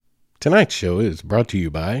Tonight's show is brought to you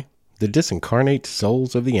by the disincarnate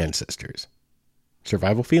souls of the ancestors,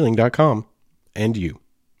 survivalfeeling.com, and you,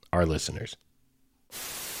 our listeners.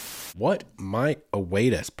 What might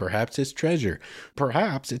await us? Perhaps it's treasure.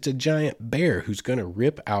 Perhaps it's a giant bear who's going to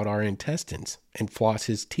rip out our intestines and floss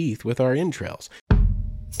his teeth with our entrails.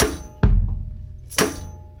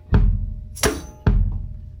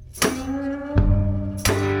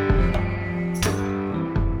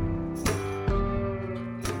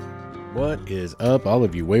 What is up, all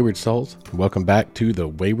of you wayward souls? Welcome back to the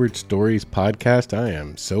Wayward Stories podcast. I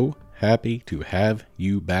am so happy to have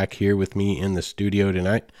you back here with me in the studio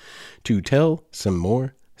tonight to tell some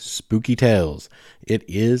more spooky tales. It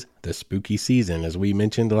is the spooky season, as we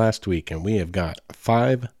mentioned last week, and we have got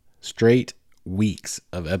 5 straight weeks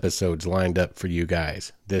of episodes lined up for you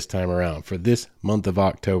guys this time around for this month of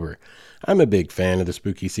October. I'm a big fan of the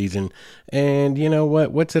spooky season, and you know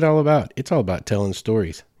what? What's it all about? It's all about telling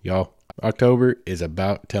stories, y'all. October is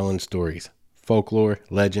about telling stories, folklore,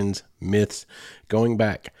 legends, myths, going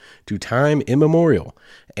back to time immemorial.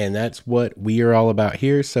 And that's what we are all about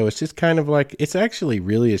here. So it's just kind of like, it's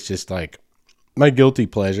just like my guilty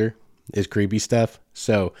pleasure is creepy stuff.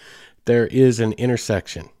 So there is an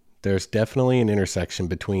intersection. There's definitely an intersection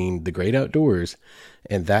between the great outdoors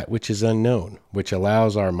and that which is unknown, which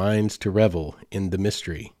allows our minds to revel in the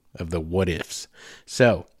mystery of the what ifs.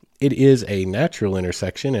 So it is a natural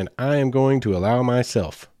intersection, and I am going to allow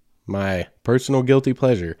myself my personal guilty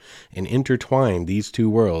pleasure and intertwine these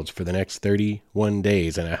two worlds for the next 31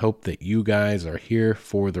 days. And I hope that you guys are here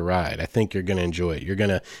for the ride. I think you're going to enjoy it. You're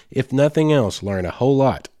going to, if nothing else, learn a whole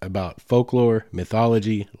lot about folklore,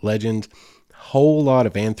 mythology, legends. Whole lot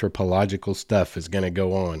of anthropological stuff is going to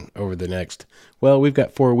go on over the next, well, we've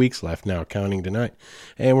got 4 weeks left now, counting tonight,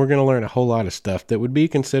 and we're going to learn a whole lot of stuff that would be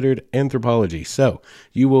considered anthropology. So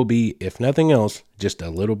you will be, if nothing else, just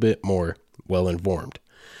a little bit more well-informed.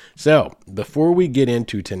 So before we get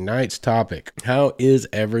into tonight's topic, how is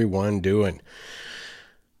everyone doing?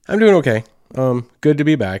 I'm doing okay. Good to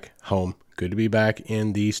be back home. Good to be back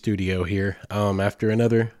in the studio here. After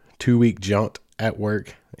another 2-week jaunt at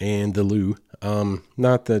work and the loo.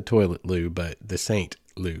 Not the toilet loo, but the Saint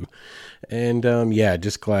loo. And,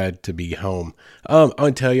 just glad to be home.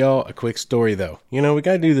 I'll tell y'all a quick story though. You know, we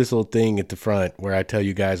got to do this little thing at the front where I tell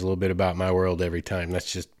you guys a little bit about my world every time.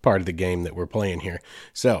 That's just part of the game that we're playing here.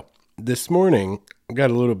 So this morning I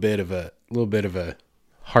got a little bit of a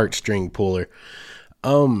heartstring puller.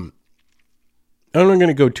 I'm not going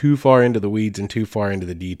to go too far into the weeds and too far into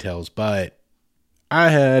the details, but I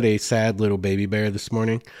had a sad little baby bear this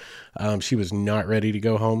morning. She was not ready to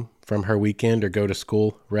go home from her weekend, or go to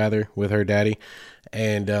school rather, with her daddy.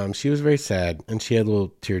 And she was very sad, and she had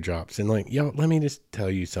little teardrops. And like, y'all, let me just tell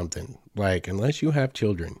you something. Like, unless you have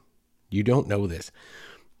children, you don't know this.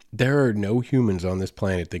 There are no humans on this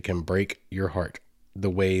planet that can break your heart the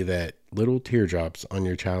way that little teardrops on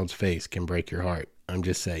your child's face can break your heart. I'm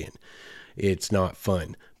just saying. It's not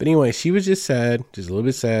fun. But anyway, she was just sad, just a little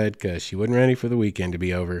bit sad because she wasn't ready for the weekend to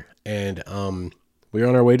be over. And we were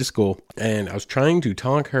on our way to school, and I was trying to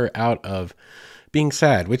talk her out of being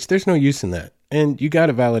sad, which there's no use in that. And you got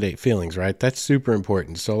to validate feelings, right? That's super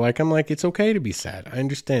important. So I'm like, it's okay to be sad. I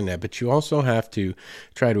understand that, but you also have to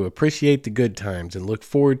try to appreciate the good times and look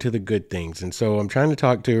forward to the good things. And so I'm trying to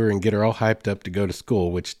talk to her and get her all hyped up to go to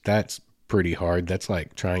school, which that's pretty hard. That's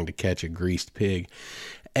like trying to catch a greased pig.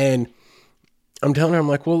 And I'm telling her, I'm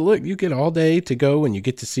like, well, look, you get all day to go and you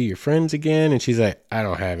get to see your friends again. And she's like, I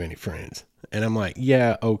don't have any friends. And I'm like,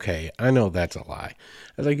 yeah, okay, I know that's a lie.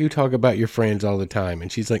 I was like, you talk about your friends all the time.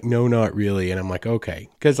 And she's like, no, not really. And I'm like, okay,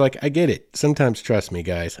 because I get it. Sometimes, trust me,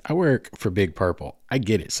 guys, I work for Big Purple. I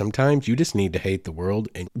get it. Sometimes you just need to hate the world,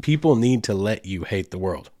 and people need to let you hate the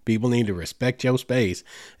world. People need to respect your space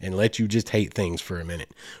and let you just hate things for a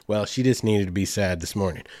minute. Well, she just needed to be sad this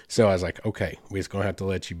morning. So I was like, okay, we're just going to have to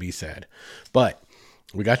let you be sad. But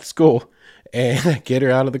we got to school. And I get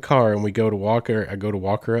her out of the car, and I go to walk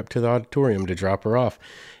her up to the auditorium to drop her off.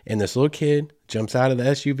 And this little kid jumps out of the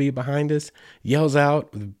SUV behind us, yells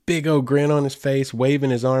out with a big old grin on his face, waving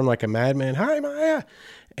his arm like a madman, "Hi, Maya!"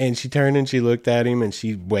 And she turned and she looked at him and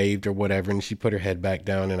she waved or whatever, and she put her head back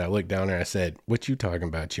down. And I looked down at her, I said, "What you talking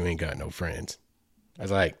about? You ain't got no friends." I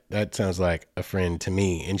was like, that sounds like a friend to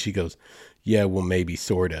me. And she goes, yeah, well, maybe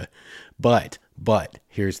sorta. But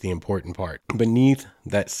here's the important part. Beneath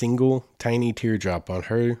that single tiny teardrop on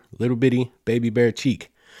her little bitty baby bear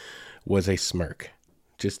cheek was a smirk.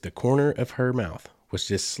 Just the corner of her mouth was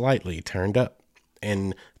just slightly turned up,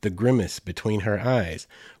 and the grimace between her eyes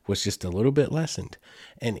was just a little bit lessened.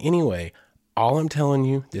 And anyway, all I'm telling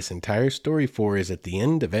you this entire story for is at the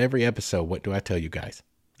end of every episode, what do I tell you guys?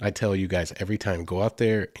 I tell you guys every time, go out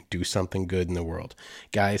there and do something good in the world.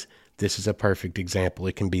 Guys, this is a perfect example.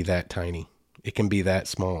 It can be that tiny. It can be that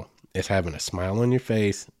small. It's having a smile on your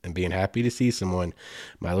face and being happy to see someone.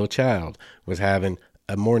 My little child was having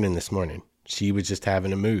a morning this morning. She was just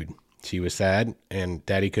having a mood. She was sad and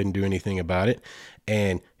daddy couldn't do anything about it.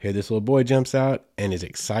 And here this little boy jumps out and is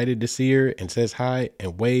excited to see her and says hi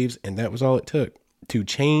and waves. And that was all it took to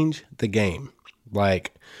change the game.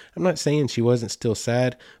 Like, I'm not saying she wasn't still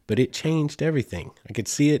sad, but it changed everything. I could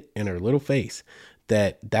see it in her little face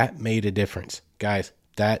that made a difference. Guys,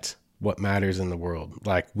 that's what matters in the world.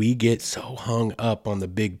 Like, we get so hung up on the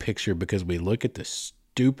big picture because we look at the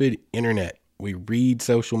stupid internet. We read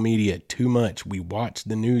social media too much. We watch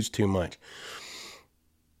the news too much.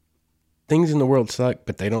 Things in the world suck,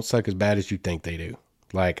 but they don't suck as bad as you think they do.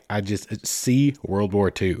 Like, I just see World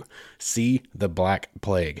War II, see the Black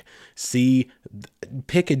Plague,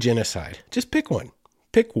 pick a genocide. Just pick one.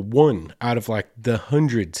 Pick one out of like the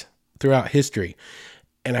hundreds throughout history.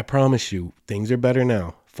 And I promise you, things are better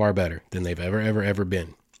now, far better than they've ever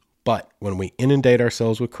been. But when we inundate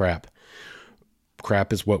ourselves with crap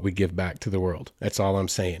is what we give back to the world. That's all I'm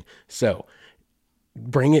saying. So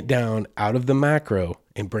bring it down out of the macro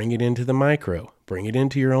and bring it into the micro. Bring it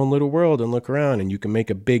into your own little world and look around and you can make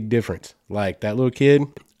a big difference. Like that little kid,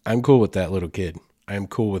 I'm cool with that little kid. I am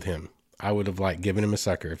cool with him. I would have like given him a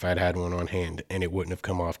sucker if I'd had one on hand and it wouldn't have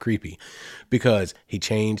come off creepy because he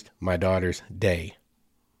changed my daughter's day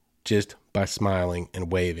just by smiling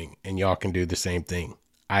and waving. And y'all can do the same thing.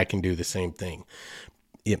 I can do the same thing.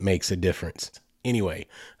 It makes a difference. Anyway,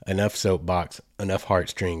 enough soapbox, enough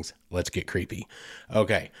heartstrings. Let's get creepy.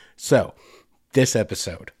 Okay, so this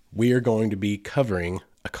episode, we are going to be covering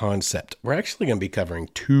a concept. We're actually going to be covering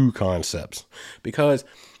two concepts because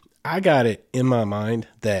I got it in my mind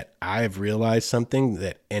that I've realized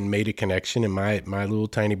something and made a connection in my little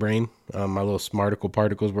tiny brain. My little smarticle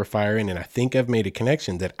particles were firing, and I think I've made a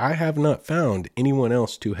connection that I have not found anyone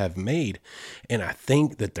else to have made. And I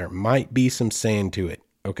think that there might be some sand to it.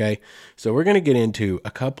 Okay, so we're going to get into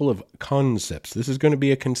a couple of concepts. This is going to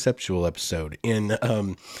be a conceptual episode. In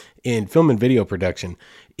film and video production,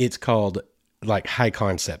 it's called like high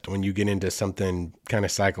concept. When you get into something kind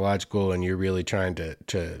of psychological and you're really trying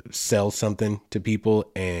to sell something to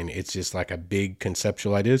people and it's just like a big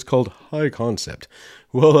conceptual idea, it's called high concept.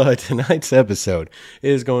 Well, tonight's episode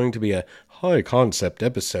is going to be a high concept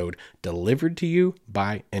episode delivered to you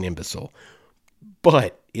by an imbecile.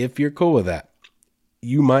 But if you're cool with that,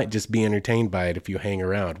 you might just be entertained by it if you hang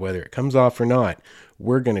around. Whether it comes off or not,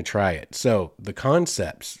 we're going to try it. So the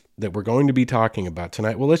concepts that we're going to be talking about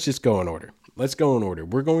tonight, well, let's just go in order.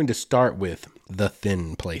 We're going to start with the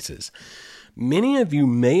thin places. Many of you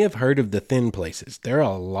may have heard of the thin places. There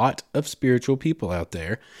are a lot of spiritual people out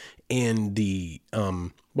there in the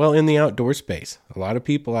outdoor space. A lot of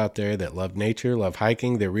people out there that love nature, love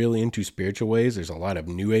hiking. They're really into spiritual ways. There's a lot of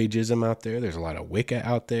New Ageism out there. There's a lot of Wicca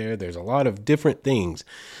out there. There's a lot of different things.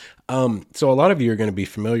 So a lot of you are going to be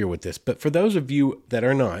familiar with this. But for those of you that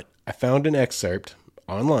are not, I found an excerpt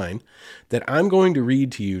online that I'm going to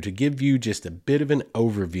read to you to give you just a bit of an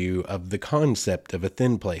overview of the concept of a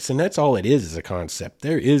thin place. And that's all it is a concept.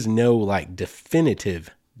 There is no like definitive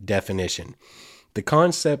definition. The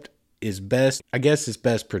concept is best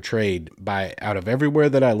portrayed by, out of everywhere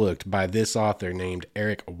that I looked, by this author named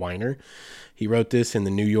Eric Weiner. He wrote this in the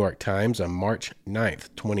New York Times on March 9th,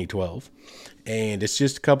 2012. And it's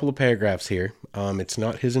just a couple of paragraphs here. It's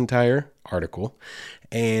not his entire article.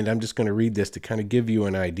 And I'm just going to read this to kind of give you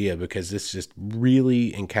an idea because this just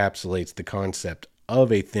really encapsulates the concept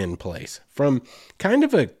of a thin place from kind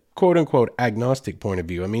of a quote unquote agnostic point of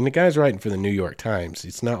view. I mean, the guy's writing for the New York Times.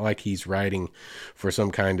 It's not like he's writing for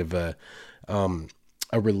some kind of a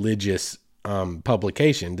religious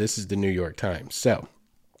publication. This is the New York Times. So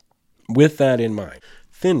with that in mind,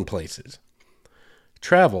 thin places.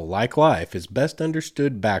 Travel, like life, is best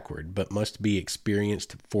understood backward, but must be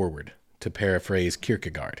experienced forward, to paraphrase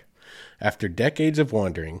Kierkegaard. After decades of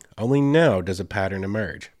wandering, only now does a pattern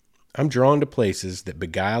emerge. I'm drawn to places that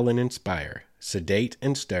beguile and inspire, sedate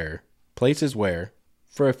and stir, places where,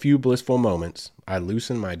 for a few blissful moments, I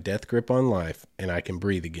loosen my death grip on life and I can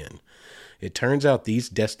breathe again. It turns out these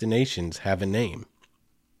destinations have a name: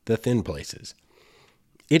 the thin places.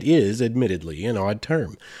 It is, admittedly, an odd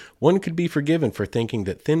term. One could be forgiven for thinking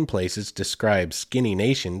that thin places describe skinny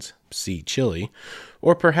nations, see Chile,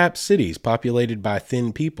 or perhaps cities populated by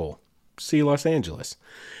thin people, see Los Angeles.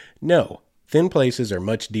 No, thin places are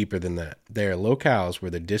much deeper than that. They are locales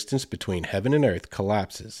where the distance between heaven and earth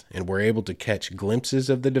collapses, and we're able to catch glimpses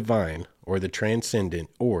of the divine, or the transcendent,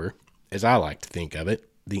 or, as I like to think of it,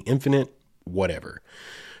 the infinite whatever.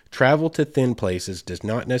 Travel to thin places does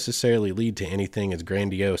not necessarily lead to anything as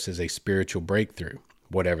grandiose as a spiritual breakthrough,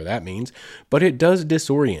 whatever that means, but it does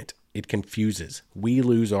disorient. It confuses. We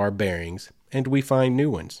lose our bearings, and we find new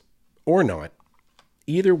ones. Or not.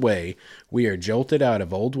 Either way, we are jolted out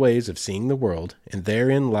of old ways of seeing the world, and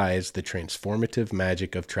therein lies the transformative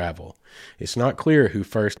magic of travel. It's not clear who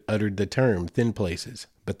first uttered the term thin places,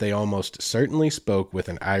 but they almost certainly spoke with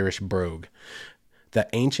an Irish brogue. The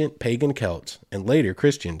ancient pagan Celts, and later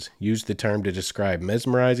Christians, used the term to describe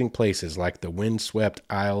mesmerizing places like the wind-swept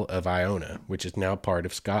Isle of Iona, which is now part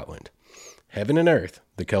of Scotland. Heaven and earth,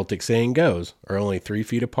 the Celtic saying goes, are only 3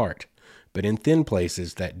 feet apart, but in thin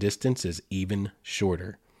places that distance is even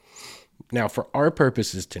shorter. Now, for our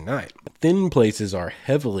purposes tonight, thin places are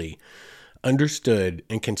heavily understood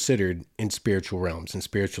and considered in spiritual realms and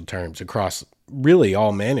spiritual terms across really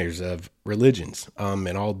all manners of religions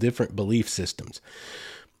and all different belief systems.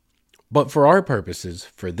 But for our purposes,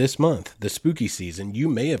 for this month, the spooky season, you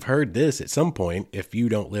may have heard this at some point, if you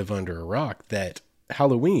don't live under a rock, that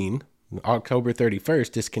Halloween, October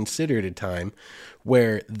 31st, is considered a time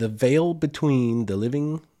where the veil between the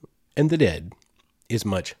living and the dead is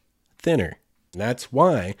much thinner. And that's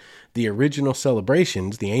why the original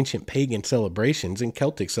celebrations, the ancient pagan celebrations and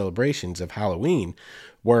Celtic celebrations of Halloween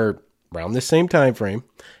were around the same time frame.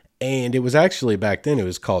 And it was actually, back then, it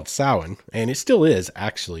was called Samhain, and it still is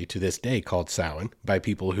actually to this day called Samhain by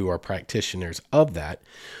people who are practitioners of that,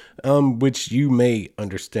 which you may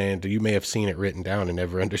understand, or you may have seen it written down and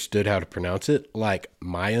never understood how to pronounce it. Like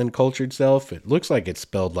my uncultured self, it looks like it's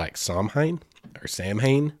spelled like Samhain or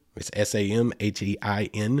Samhain. It's Samhain.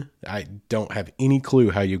 I don't have any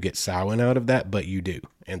clue how you get Samhain out of that, but you do,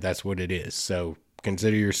 and that's what it is. So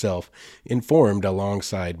consider yourself informed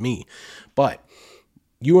alongside me. But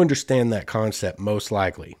you understand that concept most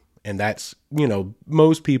likely, and that's,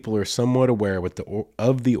 most people are somewhat aware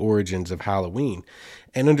of the origins of Halloween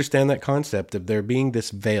and understand that concept of there being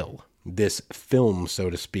this veil, this film,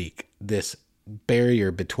 so to speak, this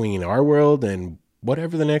barrier between our world and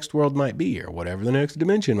whatever the next world might be or whatever the next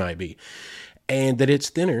dimension might be, and that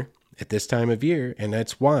it's thinner at this time of year, and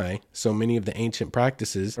that's why so many of the ancient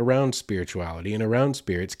practices around spirituality and around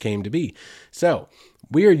spirits came to be. So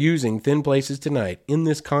we are using thin places tonight in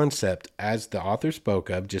this concept, as the author spoke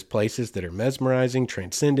of, just places that are mesmerizing,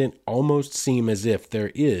 transcendent, almost seem as if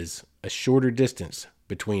there is a shorter distance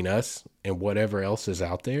between us and whatever else is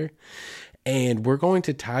out there. And we're going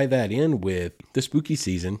to tie that in with the spooky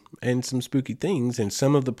season and some spooky things and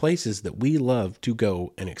some of the places that we love to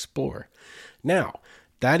go and explore. Now,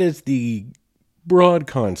 that is the broad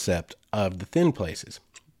concept of the thin places.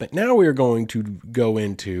 But now we're going to go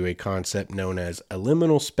into a concept known as a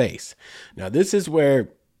liminal space. Now, this is where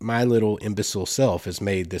my little imbecile self has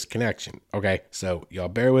made this connection. Okay, so y'all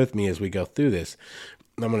bear with me as we go through this.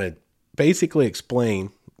 I'm going to basically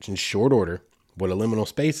explain in short order what a liminal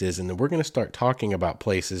space is, and then we're going to start talking about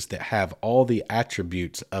places that have all the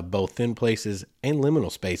attributes of both thin places and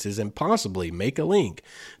liminal spaces, and possibly make a link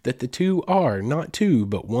that the two are not two,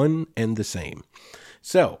 but one and the same.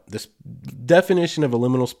 So, this definition of a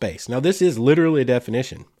liminal space. Now, this is literally a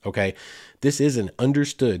definition, okay? This is an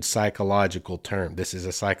understood psychological term. This is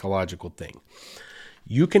a psychological thing.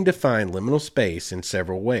 You can define liminal space in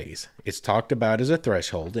several ways. It's talked about as a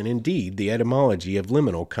threshold, and indeed, the etymology of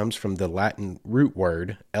liminal comes from the Latin root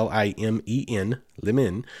word limen,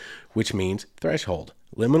 limen, which means threshold.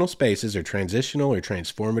 Liminal spaces are transitional or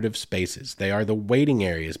transformative spaces. They are the waiting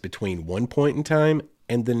areas between one point in time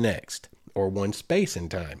and the next, or one space in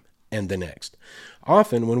time and the next.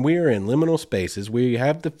 Often, when we are in liminal spaces, we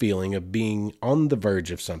have the feeling of being on the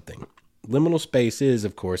verge of something. Liminal space is,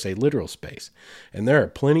 of course, a literal space, and there are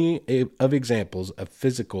plenty of examples of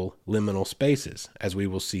physical liminal spaces, as we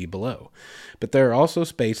will see below. But there are also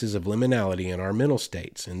spaces of liminality in our mental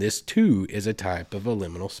states, and this too is a type of a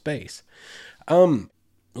liminal space.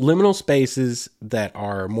 Liminal spaces that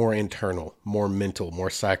are more internal, more mental,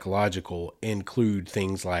 more psychological include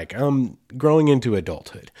things like growing into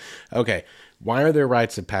adulthood. Okay, why are there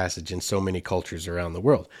rites of passage in so many cultures around the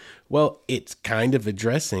world? Well, it's kind of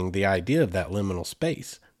addressing the idea of that liminal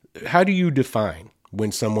space. How do you define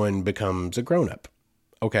when someone becomes a grown-up?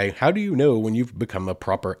 Okay, how do you know when you've become a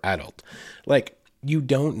proper adult? You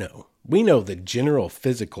don't know. We know the general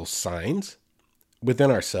physical signs within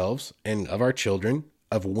ourselves and of our children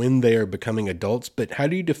of when they are becoming adults, but how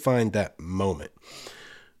do you define that moment?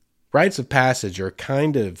 Rites of passage are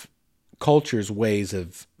kind of culture's ways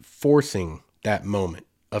of forcing that moment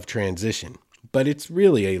of transition, but it's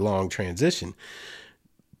really a long transition.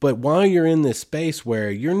 But while you're in this space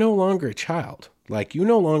where you're no longer a child, you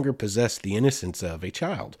no longer possess the innocence of a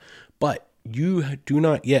child, but you do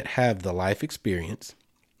not yet have the life experience.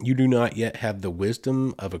 You do not yet have the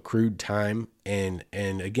wisdom of accrued time and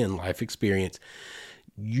again, life experience.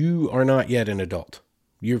 You are not yet an adult.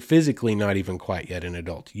 You're physically not even quite yet an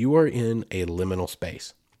adult. You are in a liminal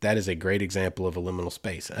space. That is a great example of a liminal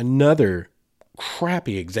space. Another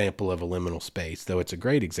crappy example of a liminal space, though it's a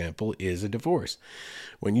great example, is a divorce.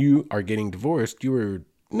 When you are getting divorced, you are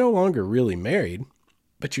no longer really married,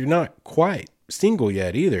 but you're not quite single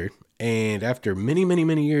yet either. And after many, many,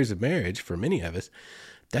 many years of marriage, for many of us,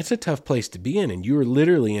 that's a tough place to be in. And you're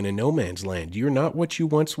literally in a no man's land. You're not what you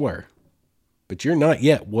once were, but you're not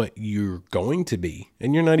yet what you're going to be.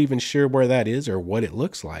 And you're not even sure where that is or what it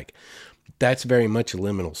looks like. That's very much a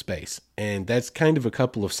liminal space. And that's kind of a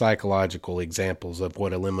couple of psychological examples of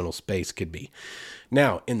what a liminal space could be.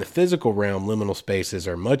 Now, in the physical realm, liminal spaces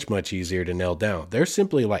are much, much easier to nail down. They're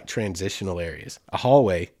simply like transitional areas. A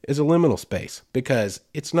hallway is a liminal space because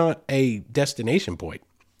it's not a destination point.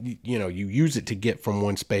 You know, you use it to get from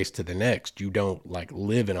one space to the next. You don't like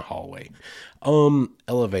live in a hallway.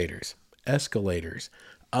 Elevators, escalators,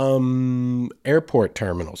 airport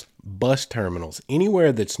terminals, bus terminals,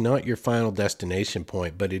 anywhere that's not your final destination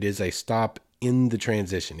point, but it is a stop in the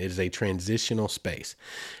transition. It is a transitional space.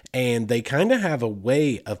 And they kind of have a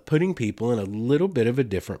way of putting people in a little bit of a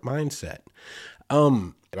different mindset.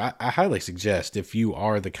 I highly suggest, if you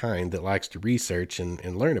are the kind that likes to research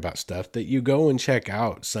and learn about stuff, that you go and check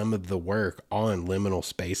out some of the work on liminal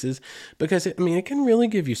spaces, because it can really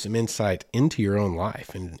give you some insight into your own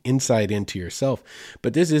life and insight into yourself.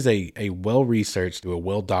 But this is a well-researched, a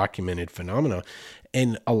well-documented phenomenon.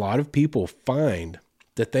 And a lot of people find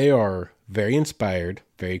that they are very inspired,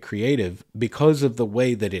 very creative, because of the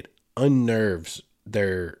way that it unnerves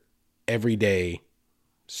their everyday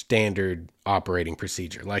standard operating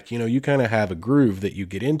procedure. Like, you kind of have a groove that you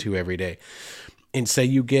get into every day. And say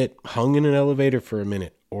you get hung in an elevator for a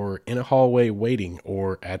minute, or in a hallway waiting,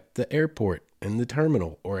 or at the airport, in the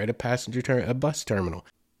terminal, or at a bus terminal.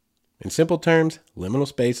 In simple terms, liminal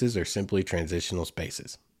spaces are simply transitional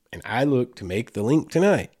spaces. And I look to make the link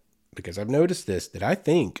tonight because I've noticed this, that I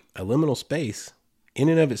think a liminal space in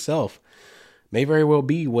and of itself may very well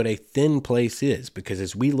be what a thin place is, because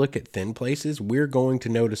as we look at thin places, we're going to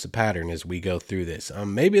notice a pattern as we go through this.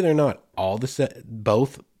 Maybe they're not all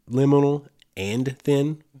both liminal and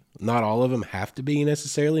thin. Not all of them have to be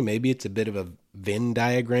necessarily. Maybe it's a bit of a Venn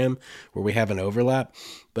diagram where we have an overlap,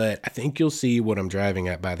 but I think you'll see what I'm driving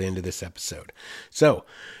at by the end of this episode. So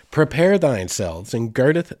prepare thine selves and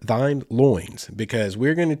girdeth thine loins, because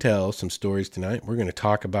we're going to tell some stories tonight. We're going to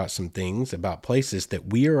talk about some things, about places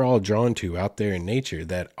that we are all drawn to out there in nature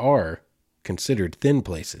that are considered thin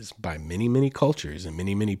places by many, many cultures and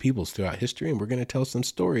many, many peoples throughout history. And we're going to tell some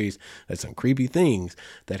stories of some creepy things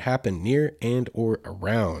that happen near and or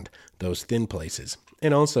around those thin places.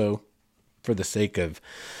 And also, for the sake of,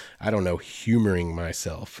 humoring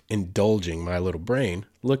myself, indulging my little brain,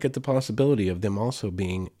 look at the possibility of them also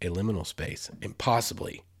being a liminal space and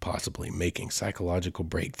possibly making psychological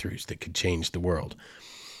breakthroughs that could change the world.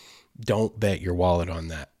 Don't bet your wallet on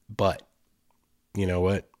that. But you know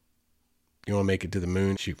what? You want to make it to the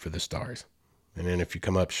moon, shoot for the stars. And then if you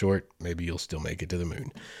come up short, maybe you'll still make it to the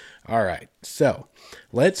moon. All right, so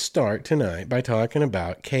let's start tonight by talking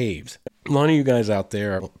about caves. A lot of you guys out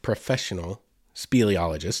there are professional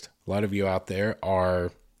speleologists. A lot of you out there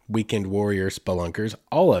are weekend warrior spelunkers.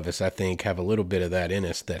 All of us, I think, have a little bit of that in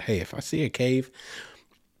us that, hey, if I see a cave,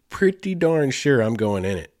 pretty darn sure I'm going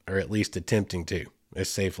in it, or at least attempting to, as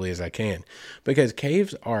safely as I can. Because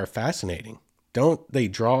caves are fascinating. Don't they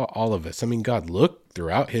draw all of us? God, look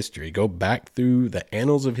throughout history. Go back through the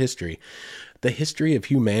annals of history. The history of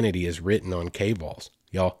humanity is written on cave walls,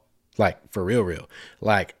 y'all. Like, for real.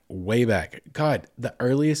 Like, way back. God, the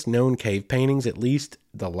earliest known cave paintings, at least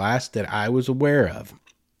the last that I was aware of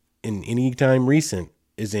in any time recent,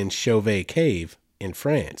 is in Chauvet Cave in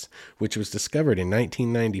France, which was discovered in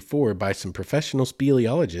 1994 by some professional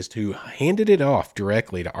speleologists who handed it off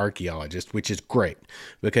directly to archaeologists, which is great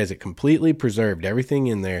because it completely preserved everything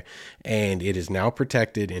in there, and it is now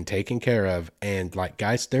protected and taken care of. And like,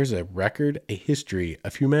 guys, there's a record, a history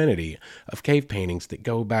of humanity of cave paintings that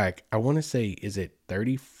go back, I want to say, is it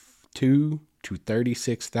 32 to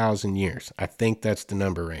 36,000 years? I think that's the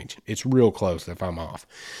number range. It's real close if I'm off.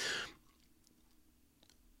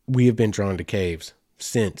 We have been drawn to caves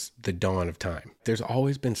since the dawn of time. There's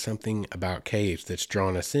always been something about caves that's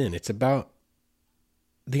drawn us in. It's about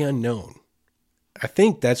the unknown. I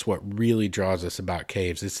think that's what really draws us about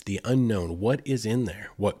caves. It's the unknown. What is in there?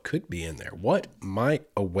 What could be in there? What might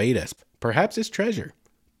await us? Perhaps it's treasure.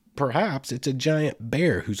 Perhaps it's a giant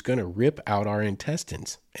bear who's going to rip out our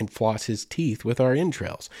intestines and floss his teeth with our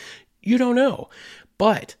entrails. You don't know.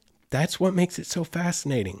 But that's what makes it so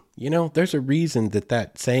fascinating. There's a reason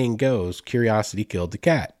that saying goes, curiosity killed the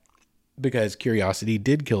cat. Because curiosity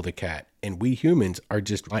did kill the cat. And we humans are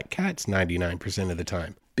just like cats 99% of the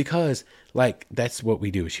time. Because, that's what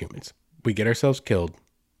we do as humans. We get ourselves killed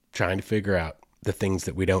trying to figure out the things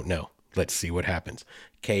that we don't know. Let's see what happens.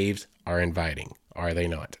 Caves are inviting, are they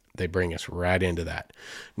not? They bring us right into that.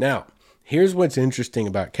 Now, here's what's interesting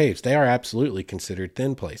about caves. They are absolutely considered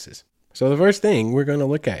thin places. So the first thing we're going to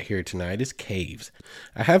look at here tonight is caves.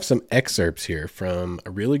 I have some excerpts here from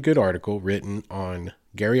a really good article written on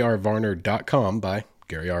GaryRVarner.com by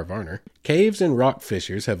Gary R. Varner. Caves and rock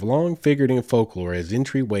fissures have long figured in folklore as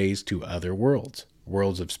entryways to other worlds.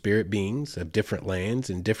 Worlds of spirit beings, of different lands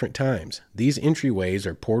and different times. These entryways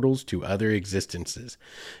are portals to other existences.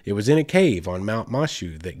 It was in a cave on Mount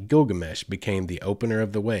Mashu that Gilgamesh became the opener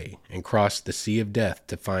of the way and crossed the Sea of Death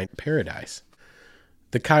to find paradise.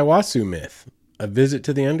 The Kaiwasu myth, a visit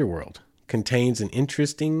to the underworld, contains an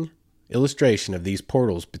interesting illustration of these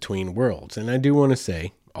portals between worlds. And I do want to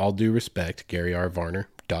say, all due respect,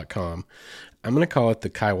 GaryRVarner.com, I'm going to call it the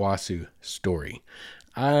Kaiwasu story.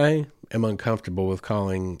 I am uncomfortable with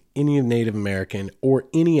calling any Native American or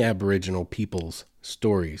any Aboriginal people's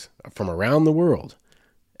stories from around the world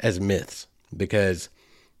as myths because,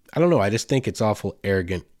 I don't know, I just think it's awful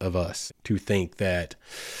arrogant of us to think that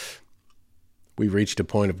we've reached a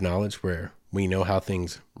point of knowledge where we know how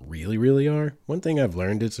things really, really are. One thing I've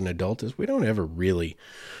learned as an adult is we don't ever really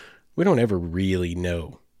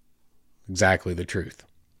know exactly the truth.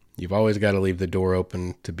 You've always got to leave the door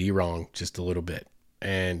open to be wrong just a little bit.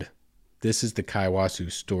 And this is the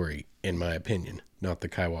Kaiwasu story, in my opinion, not the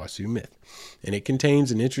Kaiwasu myth. And it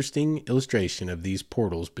contains an interesting illustration of these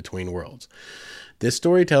portals between worlds. This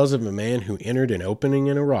story tells of a man who entered an opening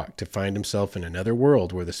in a rock to find himself in another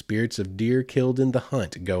world where the spirits of deer killed in the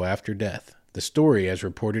hunt go after death. The story, as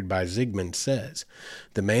reported by Zygmunt, says,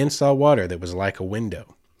 the man saw water that was like a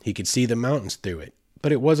window. He could see the mountains through it,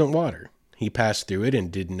 but it wasn't water. He passed through it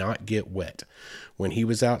and did not get wet. When he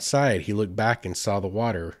was outside, he looked back and saw the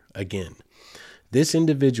water again. This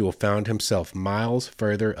individual found himself miles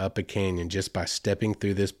further up a canyon just by stepping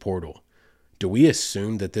through this portal. Do we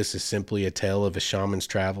assume that this is simply a tale of a shaman's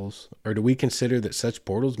travels, or do we consider that such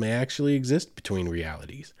portals may actually exist between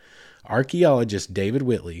realities? Archaeologist David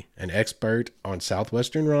Whitley, an expert on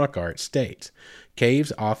southwestern rock art, states,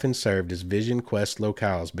 caves often served as vision quest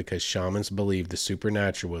locales because shamans believed the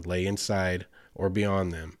supernatural would lay inside or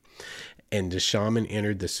beyond them, and the shaman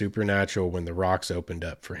entered the supernatural when the rocks opened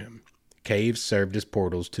up for him. Caves served as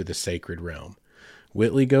portals to the sacred realm.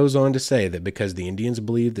 Whitley goes on to say that because the Indians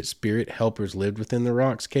believed that spirit helpers lived within the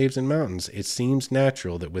rocks, caves, and mountains, it seems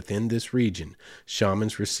natural that within this region,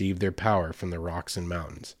 shamans received their power from the rocks and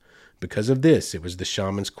mountains. Because of this, it was the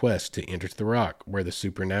shaman's quest to enter the rock where the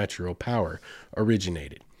supernatural power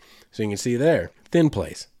originated. So you can see there, thin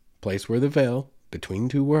place where the veil between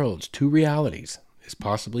two worlds, two realities, is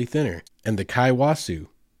possibly thinner, and the Kaiwasu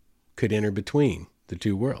could enter between the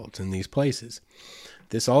two worlds in these places.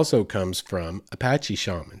 This also comes from Apache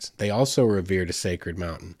shamans. They also revered a sacred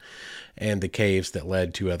mountain and the caves that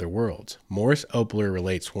led to other worlds. Morris Opler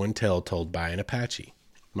relates one tale told by an Apache.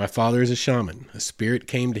 My father is a shaman. A spirit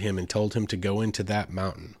came to him and told him to go into that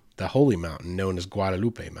mountain, the holy mountain known as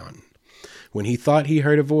Guadalupe Mountain. When he thought he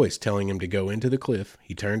heard a voice telling him to go into the cliff,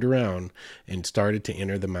 he turned around and started to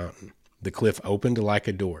enter the mountain. The cliff opened like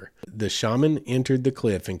a door. The shaman entered the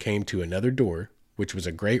cliff and came to another door, which was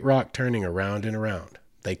a great rock turning around and around.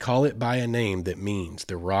 They call it by a name that means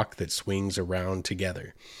the rock that swings around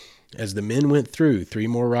together. As the men went through 3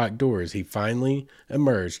 more rock doors, he finally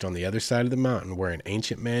emerged on the other side of the mountain where an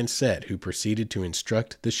ancient man sat who proceeded to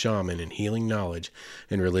instruct the shaman in healing knowledge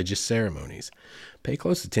and religious ceremonies. Pay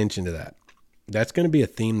close attention to that. That's going to be a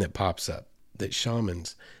theme that pops up, that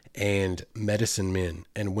shamans and medicine men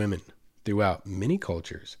and women throughout many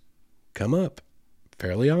cultures come up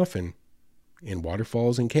fairly often in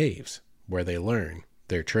waterfalls and caves where they learn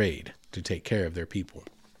their trade to take care of their people.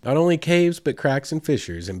 Not only caves, but cracks and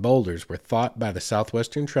fissures and boulders were thought by the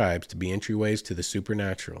southwestern tribes to be entryways to the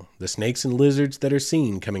supernatural. The snakes and lizards that are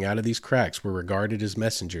seen coming out of these cracks were regarded as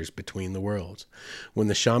messengers between the worlds. When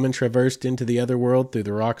the shaman traversed into the other world through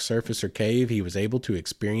the rock surface or cave, he was able to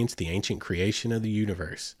experience the ancient creation of the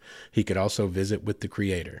universe. He could also visit with the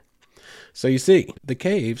Creator. So you see, the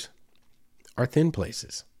caves are thin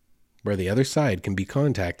places where the other side can be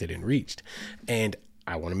contacted and reached. And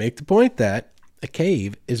I want to make the point that A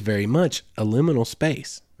cave is very much a liminal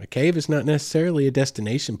space. A cave is not necessarily a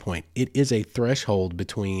destination point. It is a threshold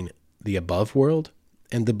between the above world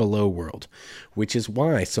and the below world, which is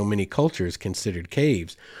why so many cultures considered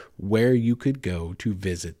caves where you could go to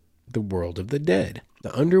visit the world of the dead.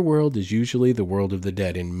 The underworld is usually the world of the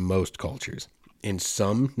dead in most cultures. In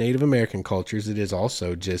some Native American cultures, it is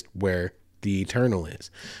also just where the eternal is,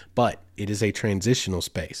 but it is a transitional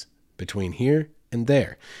space between here and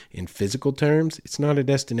there. In physical terms, it's not a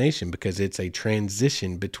destination because it's a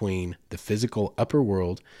transition between the physical upper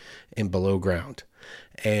world and below ground.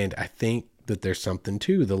 And I think that there's something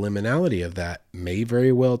to the liminality of that may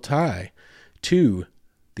very well tie to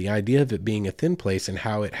the idea of it being a thin place and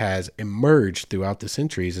how it has emerged throughout the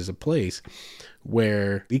centuries as a place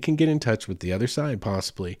where we can get in touch with the other side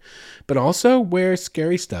possibly, but also where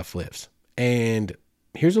scary stuff lives. And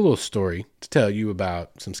here's a little story to tell you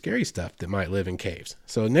about some scary stuff that might live in caves.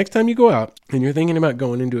 So next time you go out and you're thinking about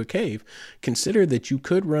going into a cave, consider that you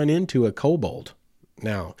could run into a kobold.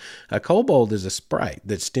 Now, a kobold is a sprite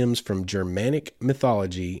that stems from Germanic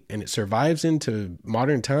mythology, and it survives into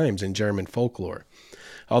modern times in German folklore.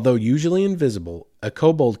 Although usually invisible, a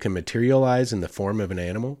kobold can materialize in the form of an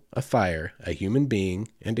animal, a fire, a human being,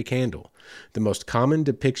 and a candle. The most common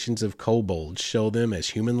depictions of kobolds show them as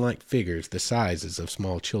human-like figures the sizes of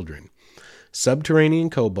small children. Subterranean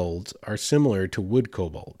kobolds are similar to wood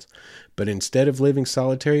kobolds, but instead of living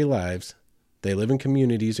solitary lives, they live in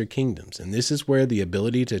communities or kingdoms, and this is where the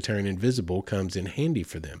ability to turn invisible comes in handy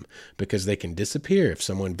for them, because they can disappear if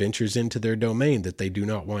someone ventures into their domain that they do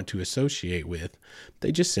not want to associate with.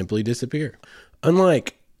 They just simply disappear.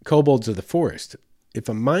 Unlike kobolds of the forest, if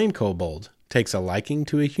a mine kobold takes a liking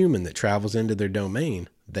to a human that travels into their domain,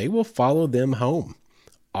 they will follow them home,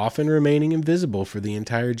 often remaining invisible for the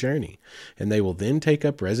entire journey, and they will then take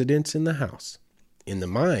up residence in the house. In the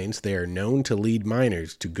mines, they are known to lead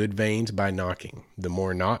miners to good veins by knocking. The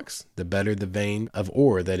more knocks, the better the vein of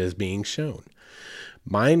ore that is being shown.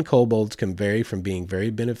 Mine kobolds can vary from being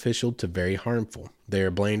very beneficial to very harmful. They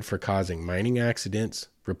are blamed for causing mining accidents,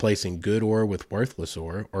 replacing good ore with worthless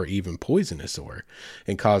ore, or even poisonous ore,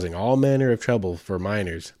 and causing all manner of trouble for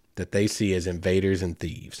miners that they see as invaders and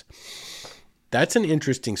thieves. That's an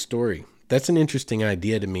interesting story. That's an interesting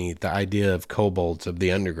idea to me, the idea of kobolds of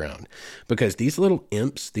the underground, because these little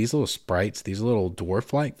imps, these little sprites, these little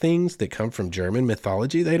dwarf-like things that come from German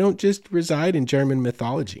mythology, they don't just reside in German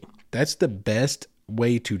mythology. That's the best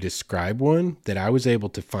way to describe one that I was able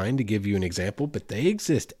to find to give you an example, but they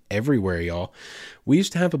exist everywhere, y'all. We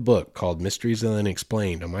used to have a book called Mysteries of the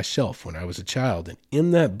Unexplained on my shelf when I was a child, and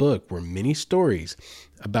in that book were many stories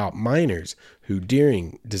about miners who,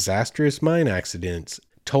 during disastrous mine accidents,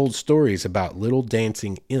 told stories about little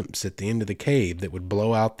dancing imps at the end of the cave that would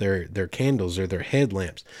blow out their candles or their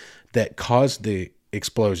headlamps, that caused the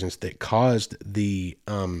explosions, that caused the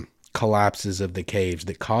collapses of the caves,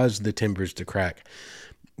 that caused the timbers to crack.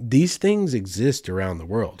 These things exist around the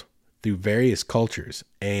world through various cultures,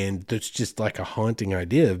 and there's just like a haunting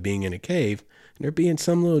idea of being in a cave and there being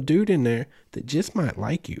some little dude in there that just might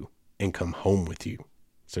like you and come home with you.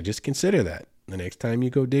 So just consider that. The next time you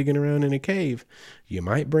go digging around in a cave, you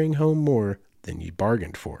might bring home more than you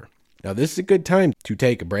bargained for. Now, this is a good time to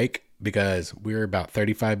take a break because we're about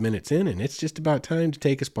 35 minutes in and it's just about time to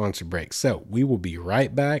take a sponsor break. So we will be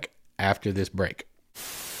right back after this break.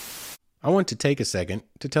 I want to take a second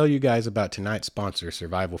to tell you guys about tonight's sponsor,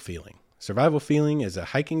 Survival Feeling. Survival Feeling is a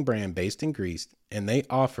hiking brand based in Greece, and they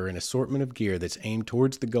offer an assortment of gear that's aimed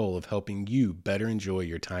towards the goal of helping you better enjoy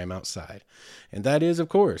your time outside. And that is, of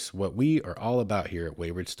course, what we are all about here at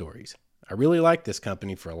Wayward Stories. I really like this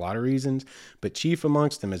company for a lot of reasons, but chief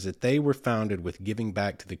amongst them is that they were founded with giving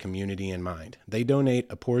back to the community in mind. They donate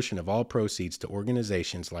a portion of all proceeds to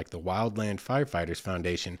organizations like the Wildland Firefighters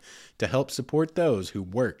Foundation to help support those who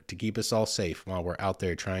work to keep us all safe while we're out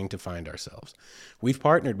there trying to find ourselves. We've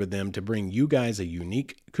partnered with them to bring you guys a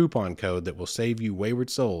unique coupon code that will save you Wayward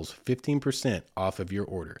Souls 15% off of your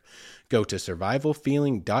order. Go to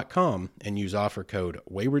survivalfeeling.com and use offer code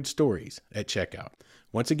Wayward Stories at checkout.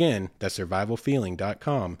 Once again, that's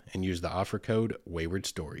survivalfeeling.com and use the offer code Wayward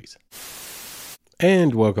Stories.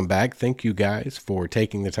 And welcome back. Thank you guys for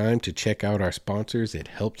taking the time to check out our sponsors. It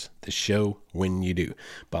helps the show when you do.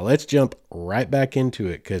 But let's jump right back into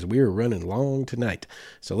it because we are running long tonight.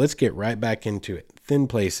 So let's get right back into it. Thin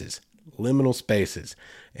places, liminal spaces,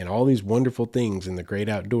 and all these wonderful things in the great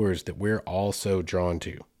outdoors that we're all so drawn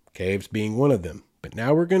to. Caves being one of them. But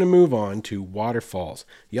now we're going to move on to waterfalls.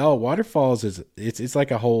 Y'all, waterfalls it's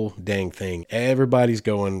like a whole dang thing. Everybody's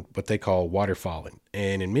going what they call waterfalling.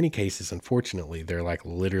 And in many cases, unfortunately, they're like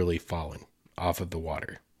literally falling off of the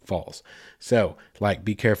water. falls. So, like,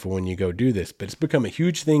 be careful when you go do this. But it's become a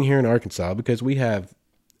huge thing here in Arkansas because we have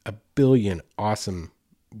a billion awesome,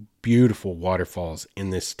 beautiful waterfalls in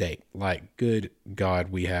this state. Like, good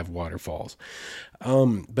God, we have waterfalls.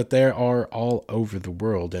 But there are all over the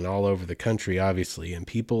world and all over the country, obviously, and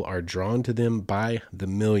people are drawn to them by the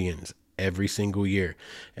millions every single year.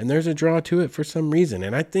 And there's a draw to it for some reason.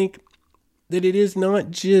 And I think that it is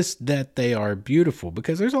not just that they are beautiful,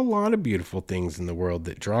 because there's a lot of beautiful things in the world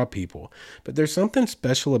that draw people, but there's something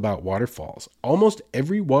special about waterfalls. Almost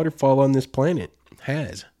every waterfall on this planet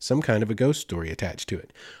has some kind of a ghost story attached to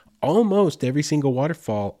it. Almost every single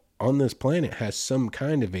waterfall on this planet has some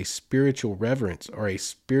kind of a spiritual reverence or a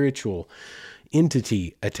spiritual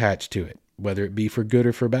entity attached to it, whether it be for good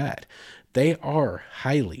or for bad. They are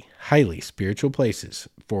highly, highly spiritual places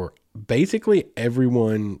for basically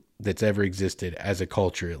everyone that's ever existed as a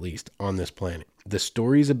culture, at least on this planet. The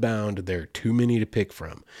stories abound. There are too many to pick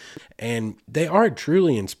from, and they are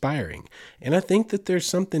truly inspiring. And I think that there's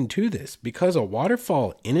something to this, because a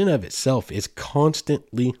waterfall in and of itself is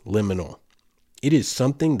constantly liminal. It is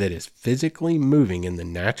something that is physically moving in the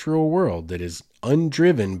natural world, that is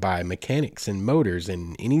undriven by mechanics and motors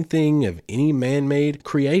and anything of any man-made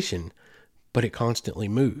creation, but it constantly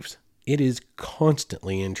moves. It is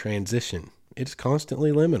constantly in transition. It's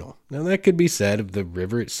constantly liminal. Now, that could be said of the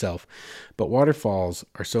river itself, but waterfalls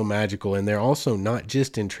are so magical, and they're also not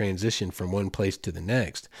just in transition from one place to the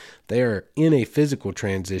next. They are in a physical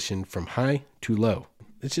transition from high to low.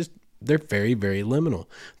 They're very, very liminal.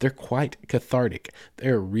 They're quite cathartic.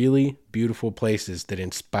 They're really beautiful places that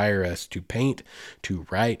inspire us to paint, to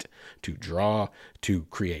write, to draw, to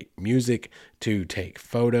create music, to take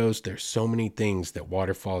photos. There's so many things that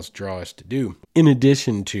waterfalls draw us to do, in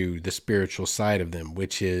addition to the spiritual side of them,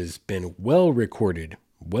 which has been well recorded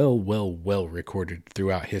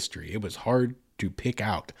throughout history. It was hard to pick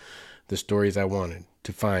out the stories I wanted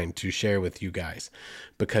to find to share with you guys,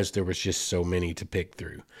 because there was just so many to pick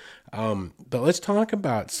through. But let's talk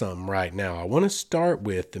about some right now. I want to start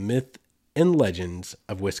with the myth and legends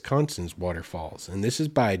of Wisconsin's waterfalls. And this is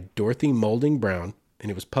by Dorothy Moulding Brown, and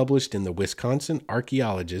it was published in the Wisconsin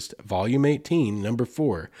Archaeologist, Volume 18, Number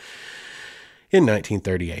 4, in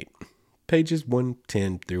 1938. Pages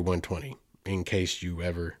 110 through 120, in case you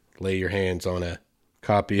ever lay your hands on a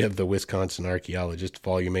copy of the Wisconsin Archaeologist,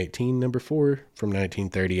 Volume 18, Number 4, from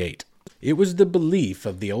 1938. It was the belief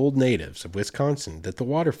of the old natives of Wisconsin that the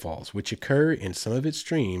waterfalls which occur in some of its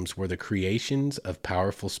streams were the creations of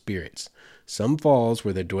powerful spirits. Some falls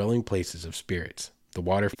were the dwelling places of spirits, the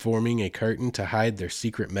water forming a curtain to hide their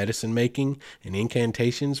secret medicine-making and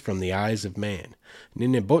incantations from the eyes of man.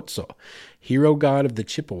 Ninebotso, hero god of the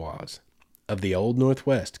Chippewas of the Old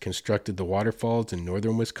Northwest, constructed the waterfalls in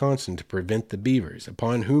northern Wisconsin to prevent the beavers,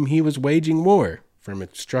 upon whom he was waging war, from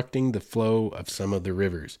obstructing the flow of some of the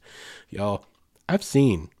rivers. Y'all, I've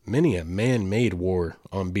seen many a man-made war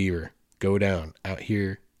on beaver go down out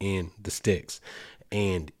here in the sticks,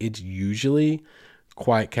 and it's usually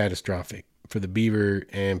quite catastrophic for the beaver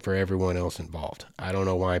and for everyone else involved. I don't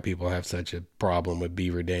know why people have such a problem with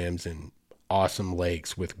beaver dams and awesome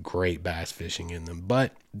lakes with great bass fishing in them,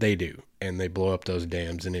 but they do, and they blow up those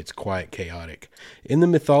dams, and it's quite chaotic. In the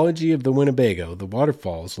mythology of the Winnebago, the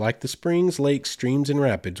waterfalls, like the springs, lakes, streams, and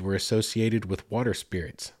rapids, were associated with water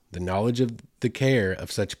spirits. The knowledge of the care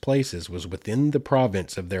of such places was within the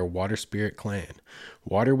province of their water spirit clan.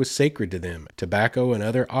 Water was sacred to them. Tobacco and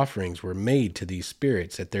other offerings were made to these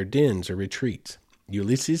spirits at their dens or retreats.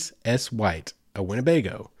 Ulysses S. White, a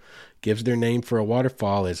Winnebago, gives their name for a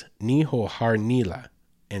waterfall as Nihoharnila,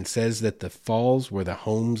 and says that the falls were the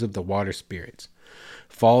homes of the water spirits.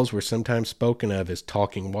 Falls were sometimes spoken of as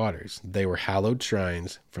talking waters. They were hallowed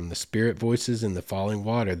shrines. From the spirit voices in the falling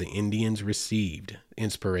water, the Indians received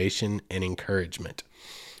inspiration and encouragement.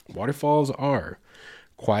 Waterfalls are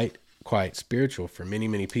quite spiritual for many,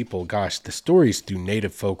 many people. Gosh, the stories through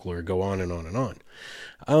native folklore go on and on and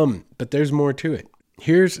on. But there's more to it.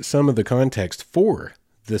 Here's some of the context for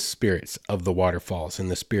the spirits of the waterfalls and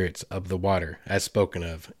the spirits of the water as spoken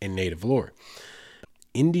of in native lore.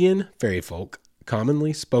 Indian fairy folk,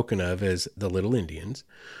 commonly spoken of as the Little Indians,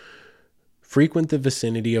 frequent the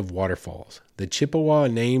vicinity of waterfalls. The Chippewa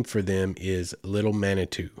name for them is Little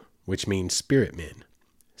Manitou, which means spirit men.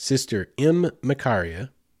 Sister M. Macaria,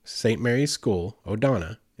 St. Mary's School,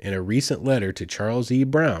 O'Donnell, in a recent letter to Charles E.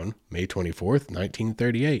 Brown, May 24th,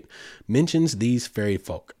 1938, mentions these fairy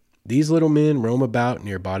folk. These little men roam about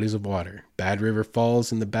near bodies of water. Bad River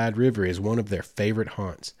Falls in the Bad River is one of their favorite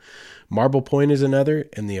haunts. Marble Point is another,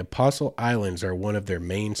 and the Apostle Islands are one of their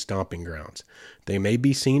main stomping grounds. They may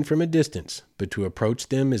be seen from a distance, but to approach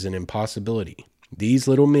them is an impossibility. These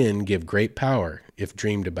little men give great power if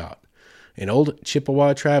dreamed about. An old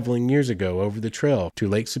Chippewa traveling years ago over the trail to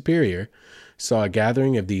Lake Superior saw a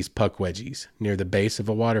gathering of these Pukwudgies near the base of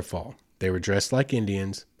a waterfall. They were dressed like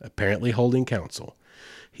Indians, apparently holding council.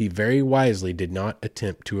 He very wisely did not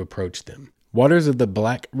attempt to approach them. Waters of the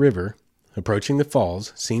Black River, approaching the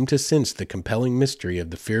falls, seem to sense the compelling mystery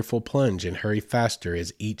of the fearful plunge and hurry faster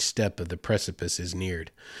as each step of the precipice is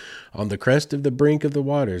neared. On the crest of the brink of the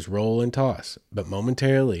waters roll and toss, but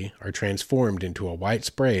momentarily are transformed into a white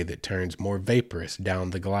spray that turns more vaporous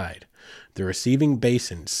down the glide. The receiving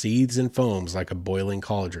basin seethes and foams like a boiling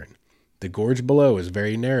cauldron. The gorge below is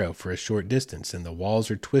very narrow for a short distance, and the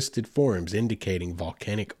walls are twisted forms indicating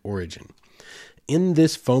volcanic origin. In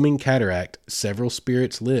this foaming cataract, several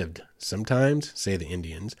spirits lived. Sometimes, say the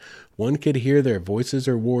Indians, one could hear their voices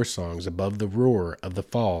or war songs above the roar of the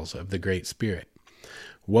falls of the Great Spirit.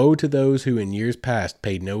 Woe to those who in years past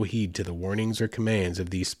paid no heed to the warnings or commands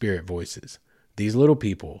of these spirit voices. These little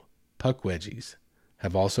people, Pukwudgies,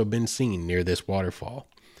 have also been seen near this waterfall.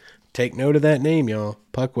 Take note of that name, y'all.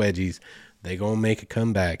 Pukwudgies. They gonna make a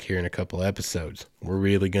comeback here in a couple episodes. We're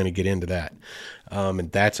really gonna get into that.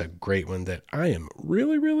 And that's a great one that I am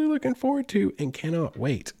really, really looking forward to and cannot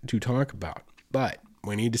wait to talk about. But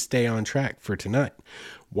we need to stay on track for tonight.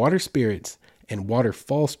 Water spirits and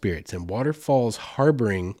waterfall spirits, and waterfalls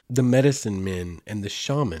harboring the medicine men and the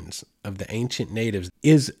shamans of the ancient natives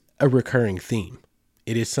is a recurring theme.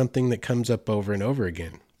 It is something that comes up over and over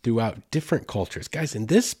again throughout different cultures. Guys, and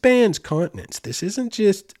this spans continents. This isn't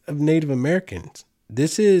just of Native Americans.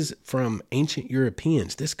 This is from ancient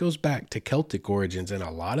Europeans. This goes back to Celtic origins, and a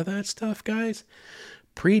lot of that stuff, guys,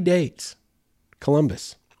 predates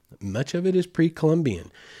Columbus. Much of it is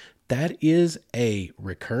pre-Columbian. That is a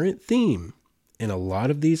recurrent theme in a lot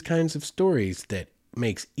of these kinds of stories that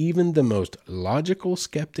makes even the most logical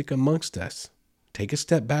skeptic amongst us take a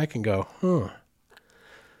step back and go,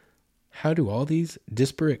 how do all these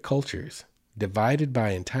disparate cultures, divided by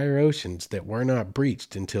entire oceans that were not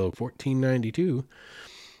breached until 1492,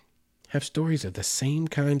 have stories of the same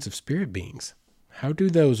kinds of spirit beings? How do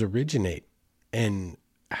those originate? And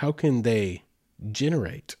how can they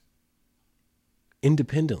generate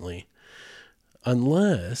independently?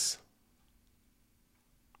 Unless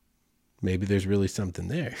maybe there's really something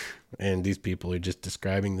there, and these people are just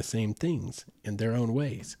describing the same things in their own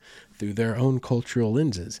ways, through their own cultural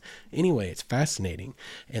lenses. Anyway, it's fascinating,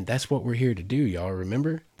 and that's what we're here to do, y'all.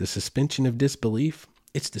 Remember, the suspension of disbelief?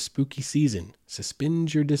 It's the spooky season.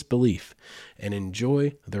 Suspend your disbelief and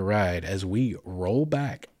enjoy the ride as we roll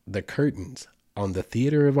back the curtains on the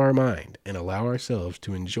theater of our mind and allow ourselves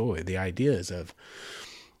to enjoy the ideas of,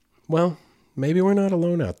 well, maybe we're not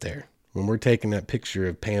alone out there. When we're taking that picture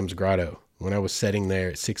of Pam's Grotto, when I was sitting there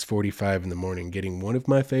at 6:45 in the morning getting one of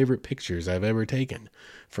my favorite pictures I've ever taken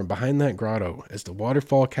from behind that grotto as the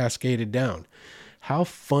waterfall cascaded down, how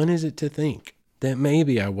fun is it to think that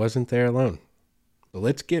maybe I wasn't there alone? So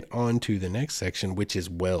let's get on to the next section, which is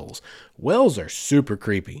wells. Wells are super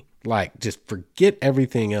creepy. Like, just forget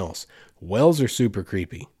everything else. Wells are super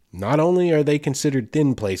creepy. Not only are they considered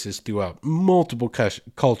thin places throughout multiple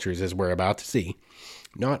cultures, as we're about to see,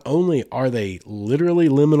 not only are they literally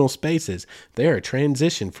liminal spaces, they are a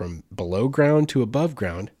transition from below ground to above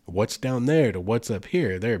ground, what's down there to what's up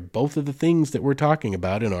here. They're both of the things that we're talking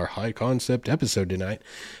about in our high concept episode tonight.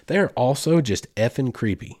 They're also just effing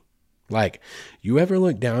creepy. Like, you ever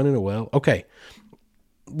look down in a well? Okay,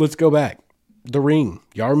 let's go back. The Ring.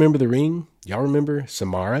 Y'all remember The Ring? Y'all remember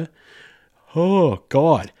Samara? Oh,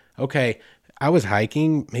 God. Okay, I was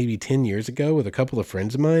hiking maybe 10 years ago with a couple of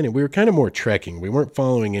friends of mine, and we were kind of more trekking. We weren't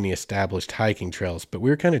following any established hiking trails, but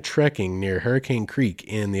we were kind of trekking near Hurricane Creek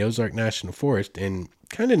in the Ozark National Forest in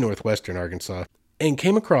kind of northwestern Arkansas, and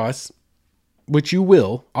came across, which you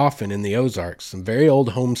will often in the Ozarks, some very old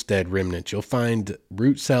homestead remnants. You'll find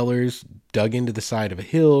root cellars dug into the side of a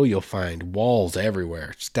hill. You'll find walls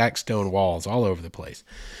everywhere, stacked stone walls all over the place.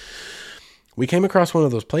 We came across one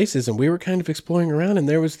of those places, and we were kind of exploring around, and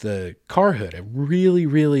there was the car hood, a really,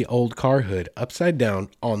 really old car hood, upside down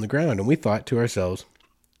on the ground. And we thought to ourselves,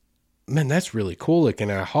 man, that's really cool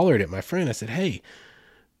looking. And I hollered at my friend. I said, hey,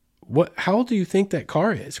 how old do you think that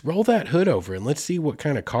car is? Roll that hood over and let's see what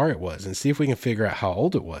kind of car it was and see if we can figure out how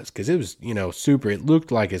old it was. Because it was, it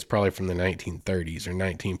looked like it's probably from the 1930s or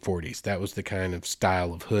 1940s. That was the kind of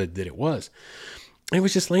style of hood that it was. It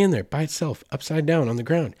was just laying there by itself, upside down on the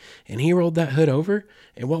ground. And he rolled that hood over,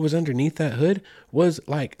 and what was underneath that hood was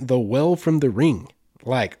like the well from The Ring.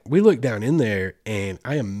 Like, we looked down in there, and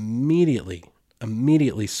I immediately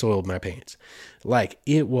soiled my pants. Like,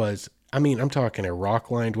 it was I mean, I'm talking a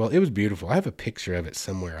rock-lined well. It was beautiful. I have a picture of it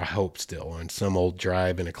somewhere, I hope still, on some old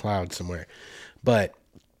drive in a cloud somewhere. But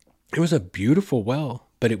it was a beautiful well,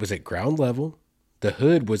 but it was at ground level. The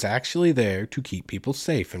hood was actually there to keep people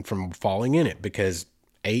safe and from falling in it because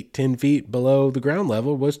 8-10 feet below the ground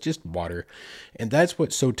level was just water. And that's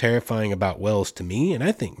what's so terrifying about wells to me, and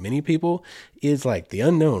I think many people, is like the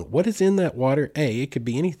unknown. What is in that water? It could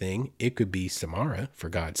be anything. It could be Samara, for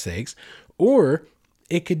God's sakes, or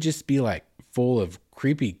it could just be like full of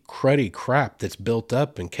creepy, cruddy crap that's built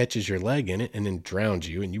up and catches your leg in it and then drowns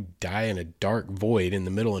you and you die in a dark void in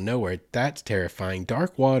the middle of nowhere. That's terrifying.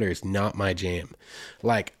 Dark water is not my jam.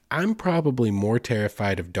 Like, I'm probably more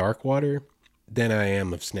terrified of dark water than I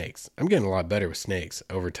am of snakes. I'm getting a lot better with snakes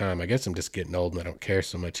over time. I guess I'm just getting old and I don't care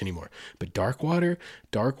so much anymore. But dark water,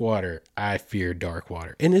 I fear dark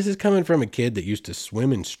water. And this is coming from a kid that used to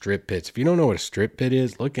swim in strip pits. If you don't know what a strip pit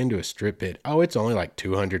is, look into a strip pit. Oh, it's only like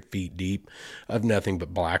 200 feet deep of nothing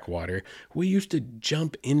but black water. We used to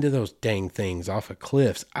jump into those dang things off of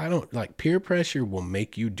cliffs. I don't like, peer pressure will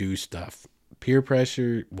make you do stuff. Peer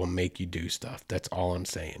pressure will make you do stuff. That's all I'm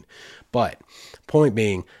saying. But point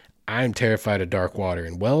being, I'm terrified of dark water,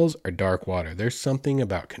 and wells are dark water. There's something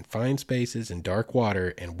about confined spaces and dark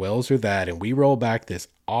water, and wells are that. And we roll back this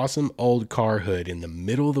awesome old car hood in the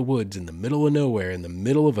middle of the woods, in the middle of nowhere, in the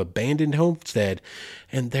middle of abandoned homestead,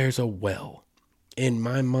 and there's a well. In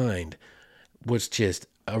my mind was just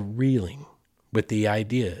a reeling with the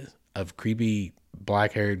idea of creepy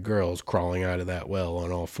black-haired girls crawling out of that well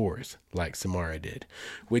on all fours like Samara did,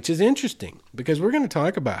 which is interesting because we're going to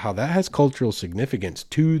talk about how that has cultural significance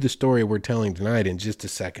to the story we're telling tonight in just a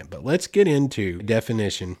second. But let's get into the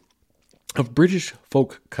definition of British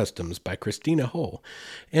folk customs by Christina Hull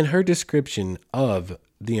and her description of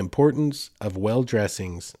the importance of well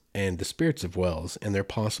dressings and the spirits of wells and their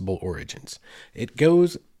possible origins. It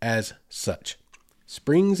goes as such.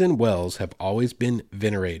 Springs and wells have always been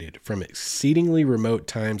venerated from exceedingly remote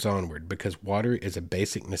times onward because water is a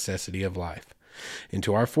basic necessity of life. And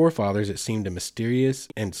to our forefathers it seemed a mysterious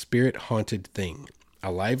and spirit-haunted thing. A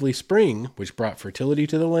lively spring, which brought fertility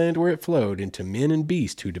to the land where it flowed, and to men and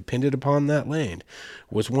beasts who depended upon that land,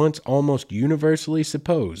 was once almost universally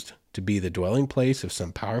supposed to be the dwelling place of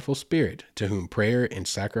some powerful spirit to whom prayer and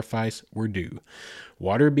sacrifice were due.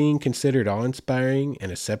 Water, being considered awe-inspiring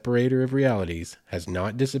and a separator of realities, has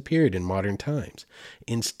not disappeared in modern times.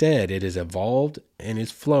 Instead, it has evolved and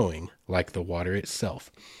is flowing like the water itself.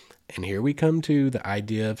 And here we come to the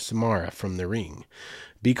idea of Samara from The Ring,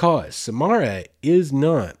 because Samara is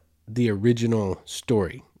not the original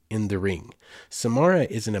story in The Ring. Samara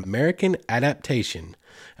is an American adaptation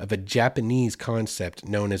of a Japanese concept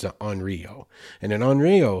known as an Onryo. And an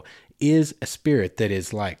Onryo is a spirit that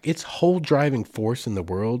is like, its whole driving force in the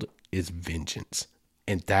world is vengeance.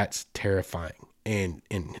 And that's terrifying. And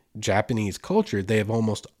in Japanese culture, they have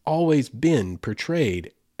almost always been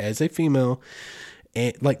portrayed as a female.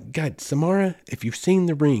 And like, God, Samara, if you've seen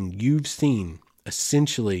The Ring, you've seen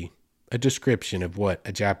essentially a description of what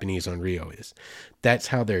a Japanese Onryo is. That's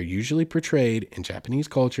how they're usually portrayed in Japanese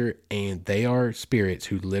culture, and they are spirits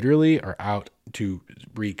who literally are out to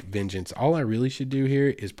wreak vengeance. All I really should do here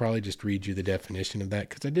is probably just read you the definition of that,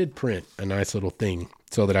 because I did print a nice little thing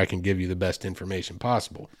so that I can give you the best information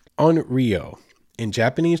possible. Onryo. In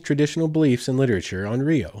Japanese traditional beliefs and literature,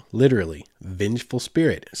 Onryo, literally, vengeful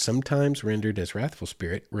spirit, sometimes rendered as wrathful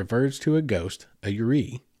spirit, refers to a ghost, a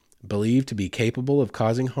yuri, believed to be capable of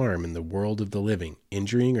causing harm in the world of the living,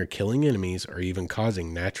 injuring or killing enemies, or even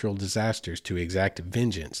causing natural disasters to exact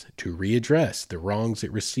vengeance, to readdress the wrongs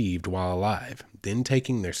it received while alive, then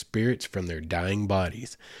taking their spirits from their dying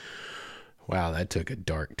bodies. Wow, that took a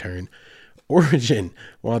dark turn. Origin.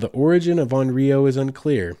 While the origin of Onryo is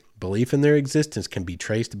unclear, belief in their existence can be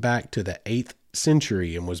traced back to the 8th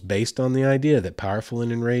century and was based on the idea that powerful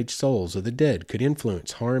and enraged souls of the dead could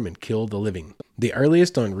influence, harm, and kill the living. The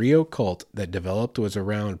earliest Onryo cult that developed was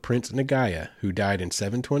around Prince Nagaya, who died in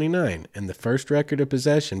 729, and the first record of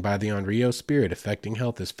possession by the Onryo spirit affecting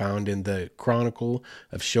health is found in the Chronicle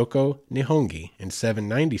of Shoko Nihongi in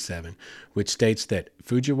 797, which states that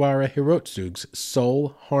Fujiwara Hirotsuge's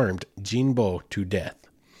soul harmed Jinbo to death.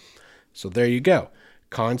 So there you go.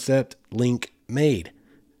 Concept link made.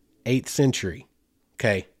 8th century.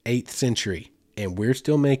 Okay, 8th century. And we're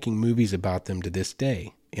still making movies about them to this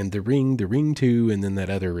day. And The Ring 2, and then that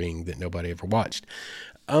other Ring that nobody ever watched.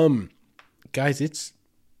 Guys,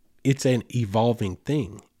 it's an evolving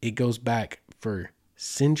thing. It goes back for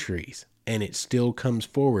centuries, and it still comes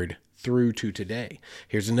forward through to today.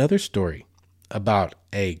 Here's another story about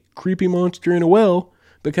a creepy monster in a well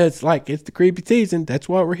because like it's the creepy season. That's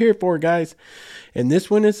what we're here for, guys. And this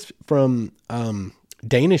one is from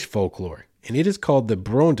Danish folklore, and it is called the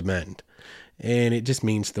Brondmand, and it just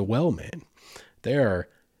means the well man. They are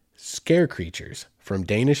scare creatures from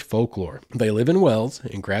Danish folklore. They live in wells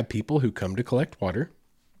and grab people who come to collect water.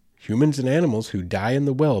 Humans and animals who die in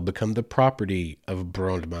the well become the property of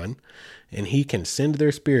Brondman, and he can send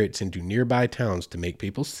their spirits into nearby towns to make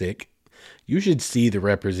people sick. You should see the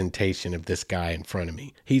representation of this guy in front of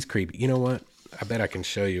me. He's creepy. You know what? I bet I can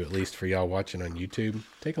show you, at least for y'all watching on YouTube.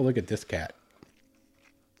 Take a look at this cat.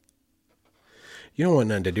 You don't want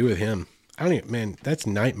nothing to do with him. Man, that's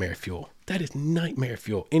nightmare fuel. That is nightmare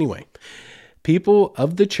fuel. Anyway, people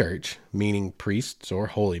of the church, meaning priests or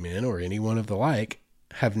holy men or anyone of the like,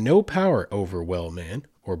 have no power over Wellman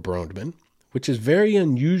or Brondman, which is very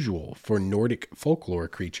unusual for Nordic folklore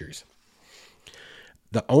creatures.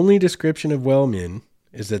 The only description of Wellmen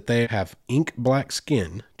is that they have ink black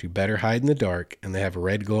skin to better hide in the dark, and they have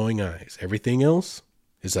red glowing eyes. Everything else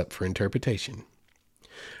is up for interpretation.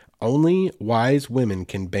 Only wise women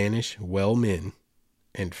can banish well men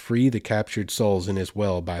and free the captured souls in his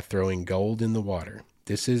well by throwing gold in the water.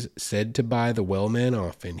 This is said to buy the well man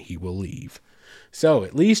off, and he will leave. So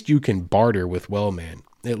at least you can barter with well man.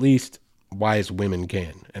 At least wise women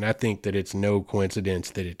can. And I think that it's no coincidence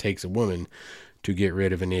that it takes a woman to get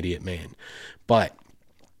rid of an idiot man. But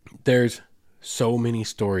there's so many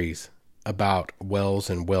stories about wells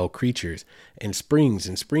and well creatures and springs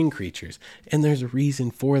and spring creatures. And there's a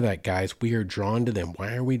reason for that, guys. We are drawn to them.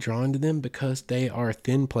 Why are we drawn to them? Because they are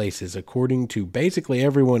thin places, according to basically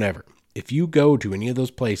everyone ever. If you go to any of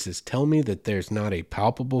those places, tell me that there's not a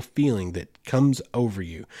palpable feeling that comes over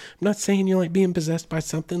you. I'm not saying you're like being possessed by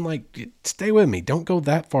something. Like, stay with me. Don't go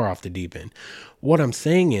that far off the deep end. What I'm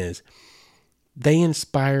saying is they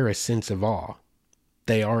inspire a sense of awe.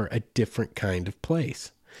 They are a different kind of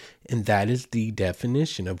place. And that is the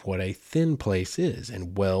definition of what a thin place is.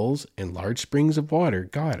 And wells and large springs of water.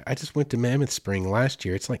 God, I just went to Mammoth Spring last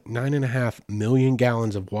year. It's like 9.5 million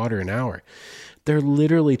gallons of water an hour. They're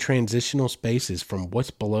literally transitional spaces from what's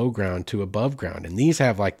below ground to above ground. And these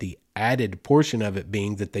have like the added portion of it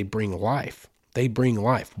being that they bring life. They bring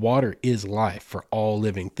life. Water is life for all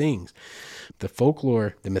living things. The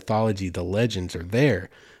folklore, the mythology, the legends are there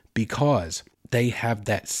because they have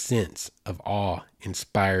that sense of awe,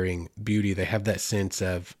 inspiring beauty. They have that sense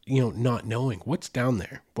of, not knowing what's down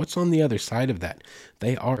there, what's on the other side of that.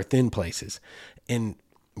 They are thin places. And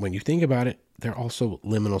when you think about it, they're also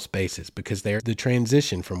liminal spaces because they're the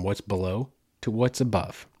transition from what's below to what's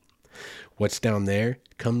above. What's down there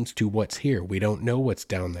comes to what's here. We don't know what's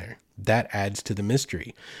down there. That adds to the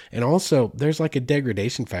mystery. And also, there's like a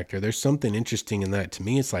degradation factor. There's something interesting in that to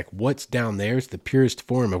me. It's like what's down there is the purest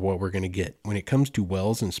form of what we're going to get. When it comes to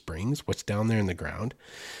wells and springs, what's down there in the ground,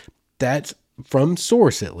 that's from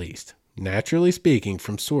source at least. Naturally speaking,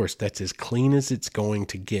 from source, that's as clean as it's going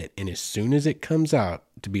to get. And as soon as it comes out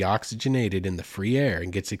to be oxygenated in the free air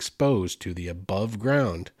and gets exposed to the above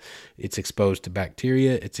ground, it's exposed to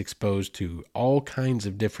bacteria, it's exposed to all kinds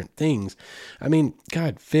of different things. I mean,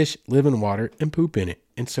 God, fish live in water and poop in it.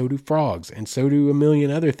 And so do frogs, and so do a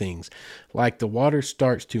million other things. Like the water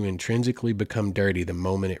starts to intrinsically become dirty the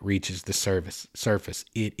moment it reaches the surface.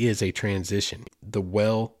 It is a transition.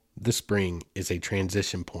 The spring is a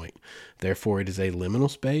transition point. Therefore, it is a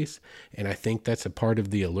liminal space, and I think that's a part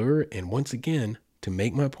of the allure. And once again, to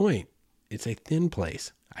make my point, it's a thin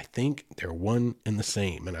place. I think they're one and the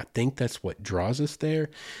same, and I think that's what draws us there.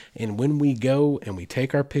 And when we go and we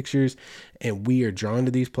take our pictures and we are drawn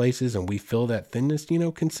to these places and we feel that thinness,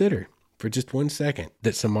 consider for just 1 second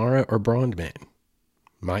that Samara or Brondman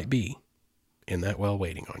might be in that well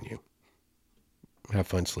waiting on you. Have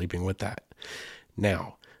fun sleeping with that.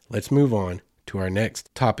 Now, let's move on to our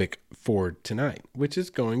next topic for tonight, which is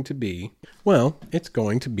going to be, it's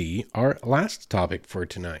going to be our last topic for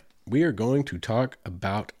tonight. We are going to talk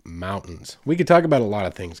about mountains. We could talk about a lot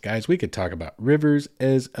of things, guys. We could talk about rivers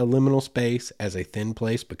as a liminal space, as a thin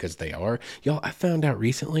place, because they are. Y'all, I found out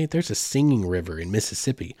recently there's a singing river in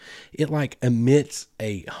Mississippi. It like emits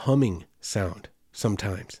a humming sound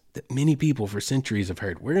sometimes that many people for centuries have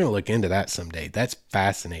heard. We're going to look into that someday. That's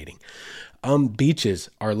fascinating. Beaches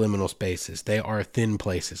are liminal spaces. They are thin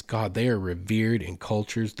places. God, they are revered in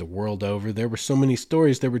cultures the world over. There were so many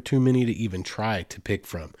stories, there were too many to even try to pick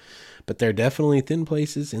from. But they're definitely thin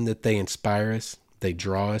places in that they inspire us. They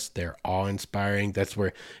draw us. They're awe-inspiring. That's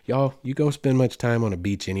where, y'all, you go spend much time on a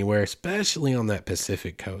beach anywhere, especially on that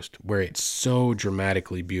Pacific coast, where it's so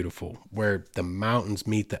dramatically beautiful, where the mountains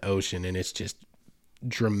meet the ocean, and it's just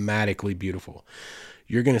dramatically beautiful.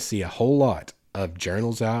 You're going to see a whole lot of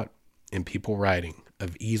journals out and people writing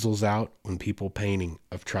of easels out, and people painting,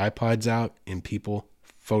 of tripods out, and people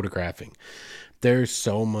photographing. There's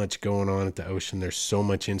so much going on at the ocean. There's so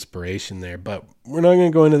much inspiration there, but we're not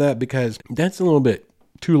going to go into that because that's a little bit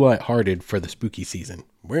too lighthearted for the spooky season.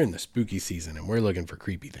 We're in the spooky season and we're looking for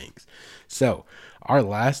creepy things. So our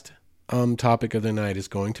last topic of the night is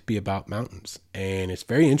going to be about mountains, and it's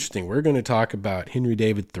very interesting. We're going to talk about Henry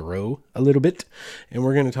David Thoreau a little bit, and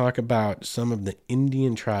we're going to talk about some of the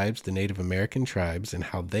Indian tribes, the Native American tribes, and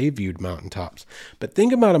how they viewed mountaintops. But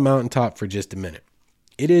think about a mountaintop for just a minute.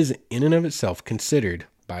 It is in and of itself considered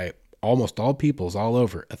by almost all peoples all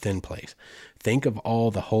over a thin place. Think of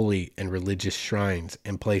all the holy and religious shrines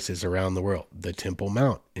and places around the world. The Temple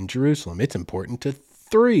Mount in Jerusalem, it's important to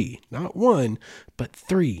 3, not 1, but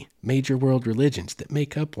 3 major world religions that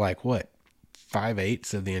make up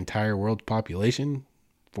 5/8 of the entire world's population.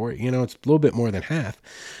 It's a little bit more than half.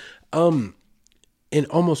 In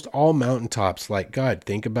almost all mountaintops,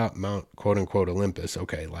 think about Mount quote unquote Olympus.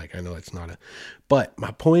 Okay, I know it's not but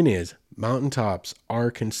my point is mountaintops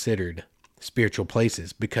are considered spiritual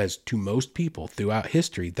places because to most people throughout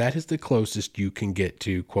history, that is the closest you can get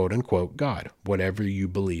to quote unquote God, whatever you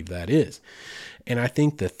believe that is. And I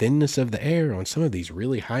think the thinness of the air on some of these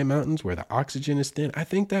really high mountains where the oxygen is thin, I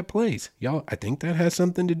think that plays. Y'all, I think that has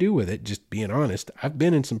something to do with it. Just being honest, I've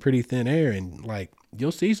been in some pretty thin air and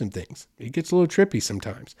you'll see some things. It gets a little trippy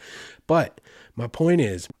sometimes. But my point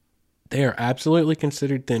is, they are absolutely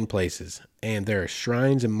considered thin places, and there are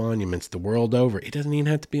shrines and monuments the world over. It doesn't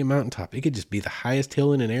even have to be a mountaintop. It could just be the highest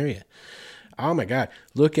hill in an area. Oh my God.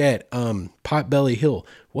 Look at Potbelly Hill.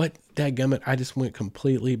 What, dadgummit, I just went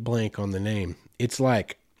completely blank on the name. It's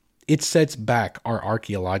it sets back our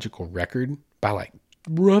archaeological record by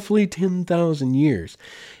roughly 10,000 years.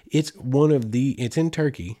 It's in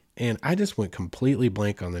Turkey, and I just went completely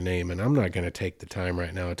blank on the name, and I'm not going to take the time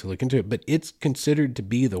right now to look into it, but it's considered to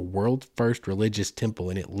be the world's first religious temple,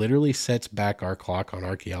 and it literally sets back our clock on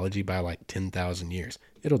archaeology by 10,000 years.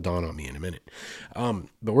 It'll dawn on me in a minute.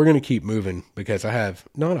 But we're going to keep moving because I have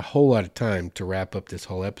not a whole lot of time to wrap up this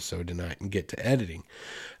whole episode tonight and get to editing.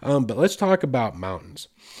 But let's talk about mountains.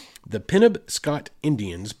 The Penobscot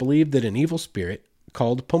Indians believed that an evil spirit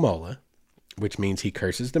called Pomola, which means he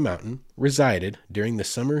curses the mountain, resided during the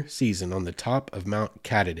summer season on the top of Mount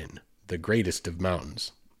Katahdin, the greatest of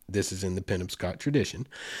mountains. This is in the Penobscot tradition.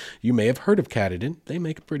 You may have heard of Katahdin. They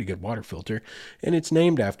make a pretty good water filter, and it's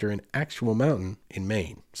named after an actual mountain in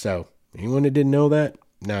Maine. So, anyone that didn't know that,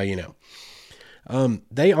 now you know.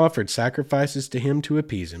 They offered sacrifices to him to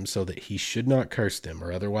appease him so that he should not curse them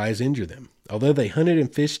or otherwise injure them. Although they hunted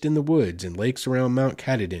and fished in the woods and lakes around Mount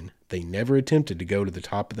Katahdin, they never attempted to go to the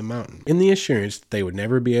top of the mountain, in the assurance that they would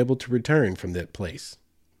never be able to return from that place,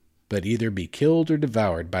 but either be killed or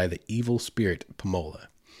devoured by the evil spirit Pomola.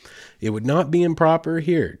 It would not be improper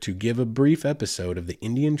here to give a brief episode of the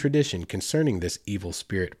Indian tradition concerning this evil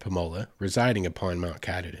spirit Pomola residing upon Mount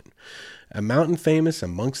Katahdin, a mountain famous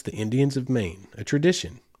amongst the Indians of Maine, a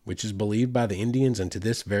tradition which is believed by the Indians unto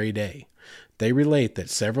this very day. They relate that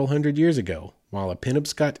several hundred years ago, while a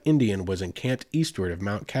Penobscot Indian was encamped eastward of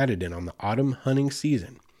Mount Katahdin on the autumn hunting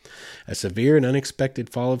season, a severe and unexpected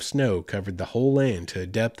fall of snow covered the whole land to a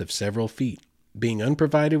depth of several feet. Being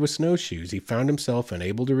unprovided with snowshoes, he found himself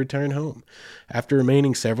unable to return home. After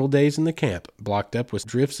remaining several days in the camp, blocked up with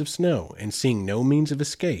drifts of snow, and seeing no means of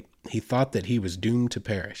escape, he thought that he was doomed to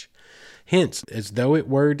perish. Hence, as though it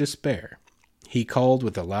were despair, he called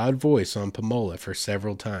with a loud voice on Pomola for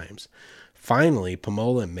several times. Finally,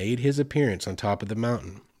 Pomola made his appearance on top of the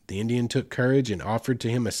mountain. The Indian took courage and offered to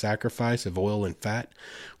him a sacrifice of oil and fat,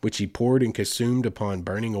 which he poured and consumed upon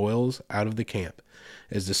burning oils out of the camp.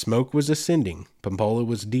 As the smoke was ascending, Pomola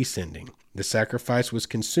was descending. The sacrifice was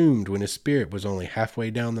consumed when his spirit was only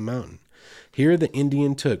halfway down the mountain. Here the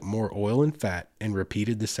Indian took more oil and fat and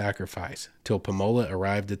repeated the sacrifice, till Pomola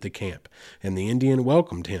arrived at the camp, and the Indian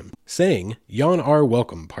welcomed him, saying, "Yon are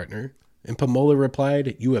welcome, partner." And Pomola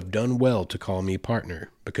replied, "You have done well to call me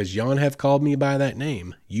partner, because yon have called me by that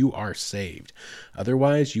name. You are saved.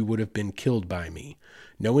 Otherwise you would have been killed by me.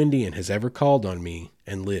 No Indian has ever called on me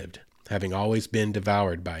and lived, having always been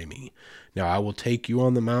devoured by me. Now I will take you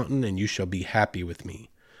on the mountain, and you shall be happy with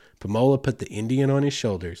me." Pomola put the Indian on his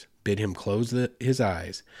shoulders, bid him close his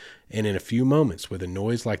eyes, and in a few moments, with a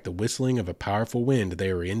noise like the whistling of a powerful wind,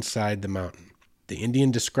 they were inside the mountain. The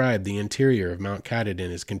Indian described the interior of Mount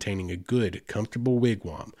Katahdin as containing a good, comfortable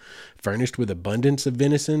wigwam, furnished with abundance of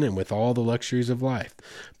venison and with all the luxuries of life.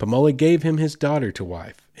 Pomola gave him his daughter to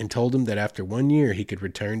wife, and told him that after 1 year he could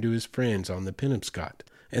return to his friends on the Penobscot,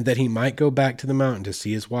 and that he might go back to the mountain to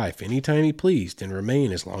see his wife any time he pleased and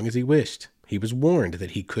remain as long as he wished. He was warned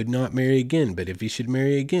that he could not marry again, but if he should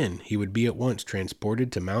marry again, he would be at once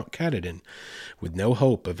transported to Mount Katahdin, with no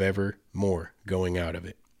hope of ever more going out of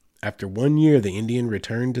it. After 1 year, the Indian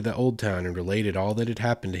returned to the old town and related all that had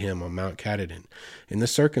happened to him on Mount Katahdin, and the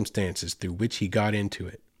circumstances through which he got into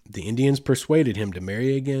it. The Indians persuaded him to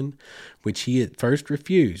marry again, which he at first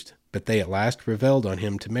refused, but they at last prevailed on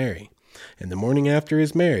him to marry. And the morning after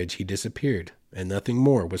his marriage he disappeared, and nothing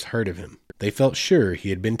more was heard of him. They felt sure he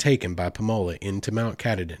had been taken by Pamola into Mount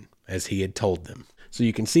Katahdin, as he had told them. So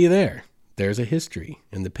you can see there's a history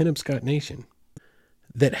in the Penobscot Nation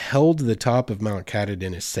that held the top of Mount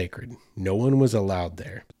Katahdin as sacred. No one was allowed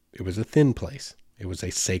there. It was a thin place. It was a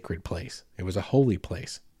sacred place. It was a holy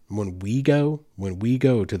place. When we go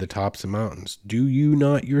to the tops of mountains, do you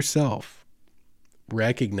not yourself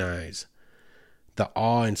recognize the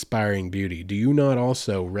awe-inspiring beauty? Do you not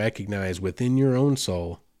also recognize within your own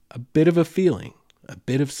soul a bit of a feeling, a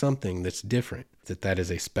bit of something that's different, that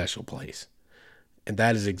is a special place? And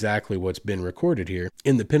that is exactly what's been recorded here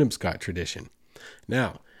in the Penobscot tradition.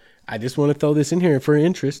 Now, I just want to throw this in here for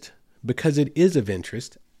interest, because it is of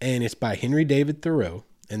interest, and it's by Henry David Thoreau,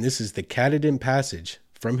 and this is the Katahdin Passage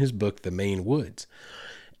from his book, The Maine Woods.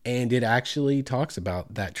 And it actually talks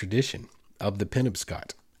about that tradition of the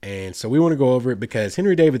Penobscot. And so we want to go over it because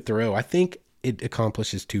Henry David Thoreau, I think it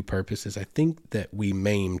accomplishes two purposes. I think that we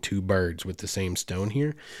maim two birds with the same stone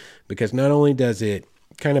here, because not only does it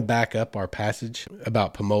kind of back up our passage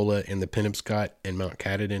about Pamola and the Penobscot and Mount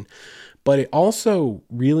Katahdin, but it also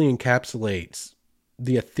really encapsulates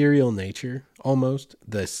the ethereal nature, almost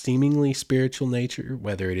the seemingly spiritual nature,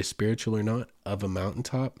 whether it is spiritual or not, of a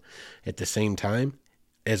mountaintop at the same time,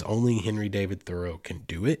 as only Henry David Thoreau can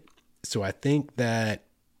do it. So I think that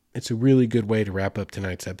it's a really good way to wrap up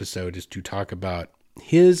tonight's episode, is to talk about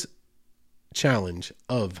his challenge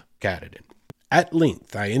of Katahdin. At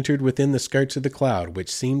length I entered within the skirts of the cloud,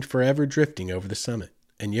 which seemed forever drifting over the summit,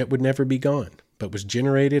 and yet would never be gone, but was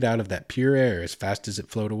generated out of that pure air as fast as it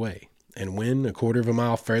flowed away. And when, 1/4 of a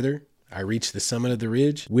mile further, I reached the summit of the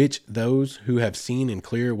ridge, which those who have seen in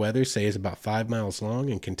clear weather say is about 5 miles long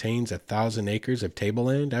and contains 1,000 acres of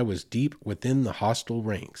tableland, I was deep within the hostile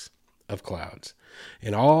ranks of clouds,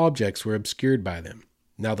 and all objects were obscured by them.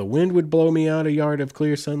 Now the wind would blow me out a yard of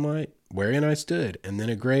clear sunlight, wherein I stood, and then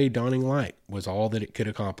a gray dawning light was all that it could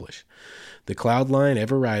accomplish, the cloud line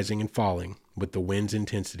ever rising and falling with the wind's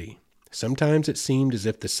intensity. Sometimes it seemed as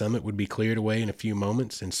if the summit would be cleared away in a few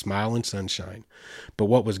moments and smile in sunshine, but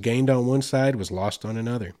what was gained on one side was lost on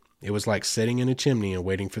another. It was like sitting in a chimney and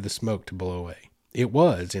waiting for the smoke to blow away. It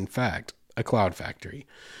was, in fact, a cloud factory.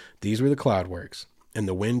 These were the cloudworks, and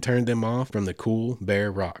the wind turned them off from the cool,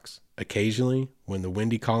 bare rocks. Occasionally, when the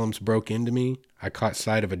windy columns broke into me, I caught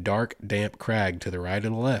sight of a dark, damp crag to the right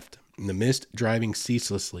and the left, and the mist driving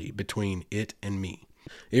ceaselessly between it and me.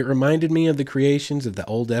 It reminded me of the creations of the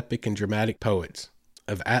old epic and dramatic poets,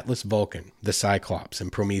 of Atlas Vulcan, the Cyclops,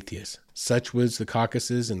 and Prometheus. Such was the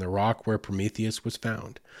Caucasus and the rock where Prometheus was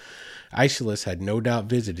found. Aeschylus had no doubt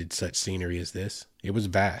visited such scenery as this. It was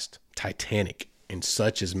vast, titanic, and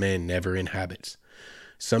such as man never inhabits.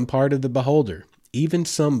 Some part of the beholder, even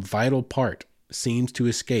some vital part, seems to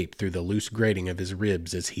escape through the loose grating of his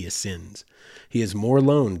ribs as he ascends. He is more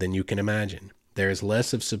alone than you can imagine. There is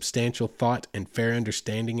less of substantial thought and fair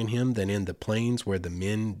understanding in him than in the plains where the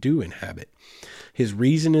men do inhabit. His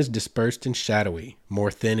reason is dispersed and shadowy,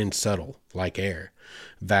 more thin and subtle, like air.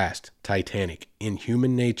 Vast, titanic,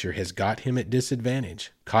 inhuman nature has got him at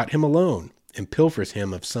disadvantage, caught him alone, and pilfers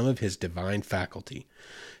him of some of his divine faculty.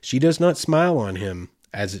 She does not smile on him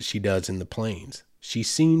as she does in the plains. She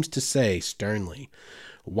seems to say sternly,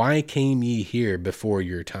 "Why came ye here before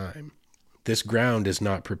your time? This ground is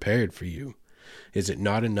not prepared for you. Is it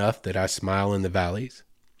not enough that I smile in the valleys?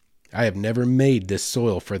 I have never made this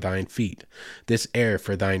soil for thine feet, this air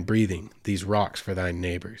for thine breathing, these rocks for thine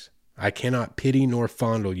neighbors. I cannot pity nor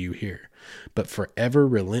fondle you here, but forever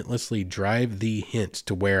relentlessly drive thee hence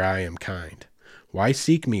to where I am kind. Why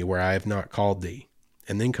seek me where I have not called thee,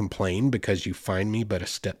 and then complain because you find me but a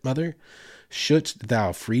stepmother? Shouldst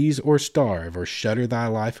thou freeze or starve or shudder thy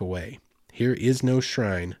life away, here is no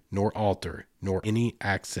shrine, nor altar, nor any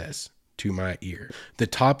access to my ear. The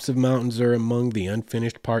tops of mountains are among the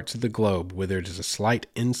unfinished parts of the globe, whither it is a slight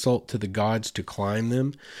insult to the gods to climb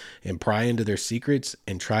them and pry into their secrets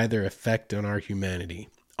and try their effect on our humanity.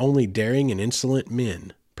 Only daring and insolent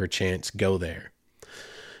men, perchance, go there.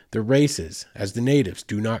 The races, as the natives,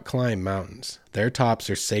 do not climb mountains. Their tops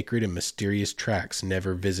are sacred and mysterious tracts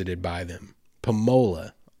never visited by them.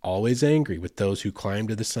 Pamola, always angry with those who climb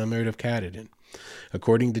to the summit of Katahdin,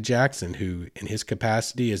 According to Jackson, who, in his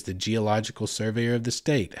capacity as the geological surveyor of the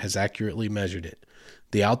state, has accurately measured it.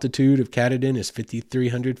 The altitude of Katahdin is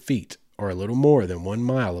 5,300 feet, or a little more than 1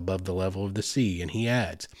 mile above the level of the sea, and he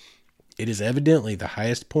adds, it is evidently the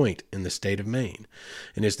highest point in the state of Maine,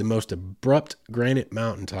 and is the most abrupt granite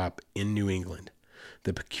mountaintop in New England.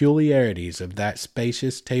 The peculiarities of that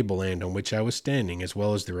spacious tableland on which I was standing, as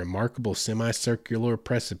well as the remarkable semicircular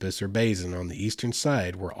precipice or basin on the eastern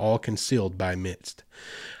side, were all concealed by mist.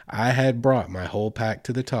 I had brought my whole pack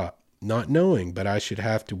to the top, not knowing but I should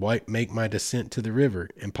have to make my descent to the river,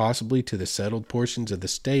 and possibly to the settled portions of the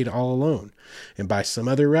state all alone, and by some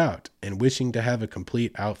other route, and wishing to have a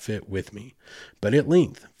complete outfit with me. But at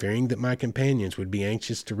length, fearing that my companions would be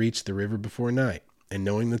anxious to reach the river before night, and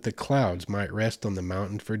knowing that the clouds might rest on the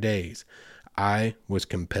mountain for days, I was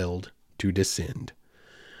compelled to descend.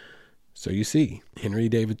 So you see, Henry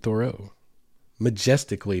David Thoreau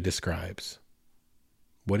majestically describes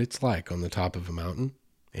what it's like on the top of a mountain,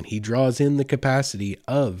 and he draws in the capacity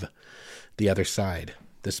of the other side,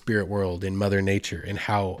 the spirit world in Mother Nature, and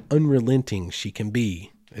how unrelenting she can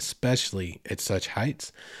be, especially at such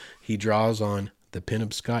heights. He draws on the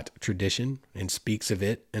Penobscot tradition and speaks of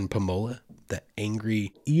it and Pomola, the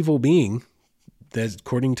angry, evil being, that,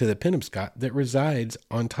 according to the Penobscot, that resides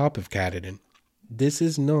on top of Katahdin. This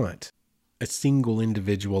is not a single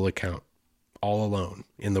individual account all alone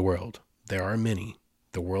in the world. There are many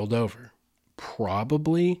the world over.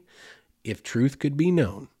 Probably, if truth could be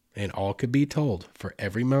known and all could be told, for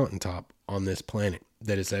every mountaintop on this planet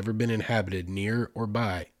that has ever been inhabited near or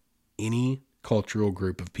by any cultural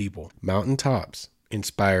group of people. Mountaintops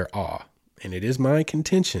inspire awe, and it is my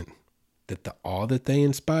contention that the awe that they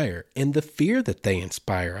inspire and the fear that they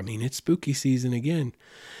inspire, I mean, it's spooky season again,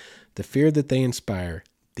 the fear that they inspire,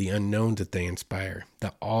 the unknown that they inspire,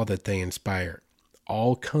 the awe that they inspire,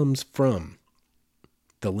 all comes from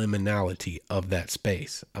the liminality of that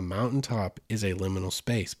space. A mountaintop is a liminal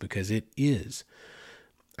space because it is,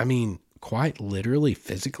 I mean, quite literally,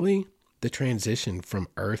 physically, the transition from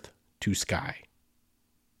earth to sky.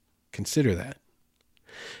 Consider that.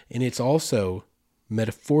 And it's also,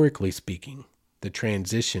 metaphorically speaking, the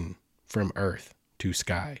transition from earth to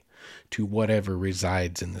sky, to whatever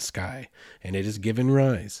resides in the sky. And it has given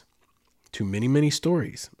rise to many, many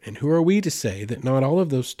stories. And who are we to say that not all of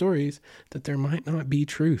those stories, that there might not be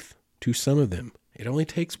truth to some of them? It only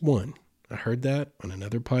takes one. I heard that on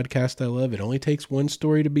another podcast I love. It only takes one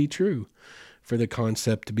story to be true for the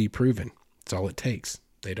concept to be proven. That's all it takes.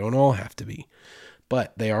 They don't all have to be.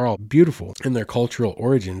 But they are all beautiful in their cultural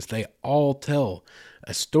origins. They all tell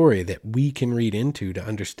a story that we can read into to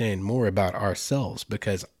understand more about ourselves,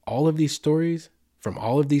 because all of these stories from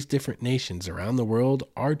all of these different nations around the world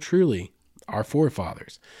are truly our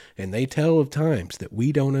forefathers. And they tell of times that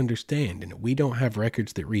we don't understand and that we don't have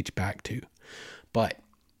records that reach back to. But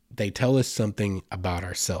they tell us something about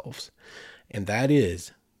ourselves. And that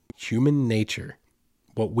is human nature.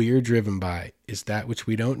 What we are driven by is that which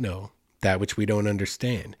we don't know, that which we don't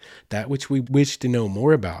understand, that which we wish to know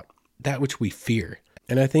more about, that which we fear.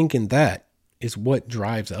 And I think in that is what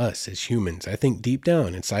drives us as humans. I think deep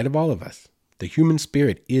down inside of all of us, the human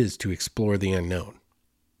spirit is to explore the unknown.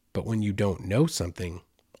 But when you don't know something,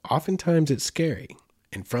 oftentimes it's scary.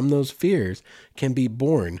 And from those fears can be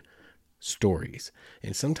born stories.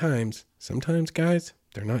 And sometimes, guys,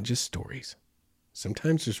 they're not just stories.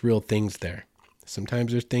 Sometimes there's real things there.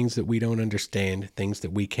 Sometimes there's things that we don't understand, things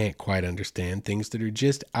that we can't quite understand, things that are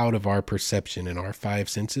just out of our perception and our five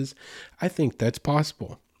senses. I think that's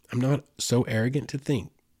possible. I'm not so arrogant to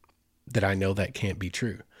think that I know that can't be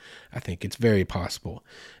true. I think it's very possible.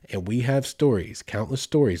 And we have stories, countless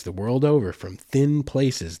stories the world over, from thin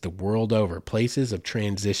places the world over, places of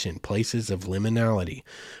transition, places of liminality,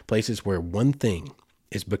 places where one thing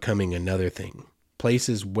is becoming another thing,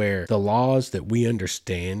 places where the laws that we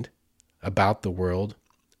understand about the world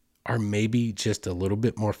are maybe just a little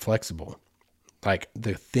bit more flexible. Like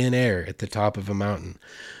the thin air at the top of a mountain,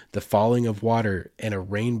 the falling of water and a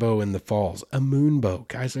rainbow in the falls, a moonbow.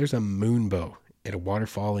 Guys, there's a moonbow at a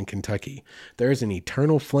waterfall in Kentucky. There's an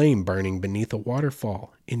eternal flame burning beneath a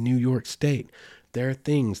waterfall in New York State. There are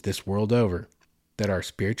things this world over that are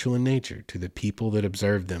spiritual in nature to the people that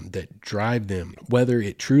observe them, that drive them, whether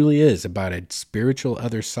it truly is about a spiritual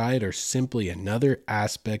other side or simply another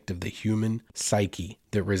aspect of the human psyche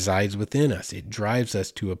that resides within us. It drives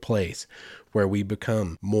us to a place where we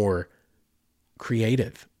become more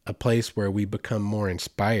creative, a place where we become more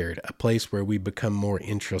inspired, a place where we become more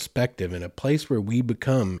introspective, and a place where we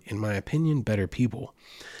become, in my opinion, better people.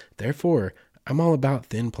 Therefore, I'm all about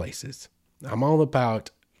thin places. I'm all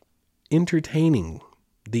about entertaining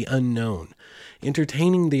the unknown,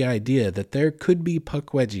 entertaining the idea that there could be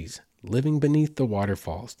Pukwudgies living beneath the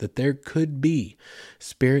waterfalls, that there could be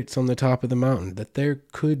spirits on the top of the mountain, that there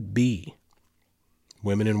could be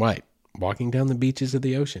women in white walking down the beaches of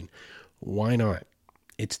the ocean. Why not?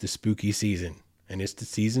 It's the spooky season, and it's the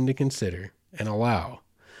season to consider and allow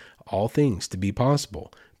all things to be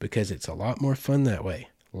possible, because it's a lot more fun that way.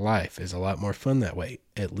 Life is a lot more fun that way,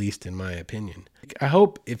 at least in my opinion. I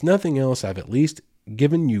hope, if nothing else, I've at least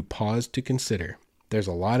given you pause to consider. There's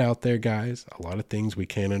a lot out there, guys, a lot of things we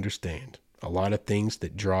can't understand, a lot of things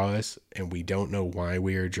that draw us and we don't know why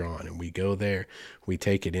we are drawn, and we go there, we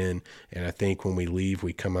take it in, and I think when we leave,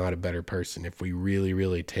 we come out a better person if we really,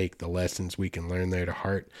 really take the lessons we can learn there to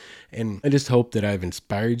heart. And I just hope that I've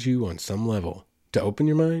inspired you on some level to open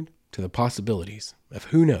your mind to the possibilities of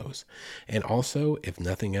who knows. And also, if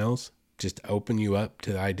nothing else, just open you up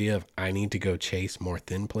to the idea of, I need to go chase more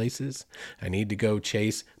thin places. I need to go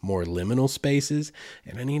chase more liminal spaces.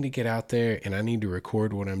 And I need to get out there and I need to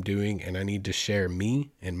record what I'm doing. And I need to share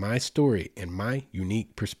me and my story and my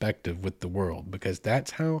unique perspective with the world. Because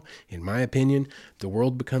that's how, in my opinion, the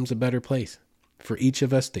world becomes a better place. For each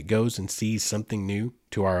of us that goes and sees something new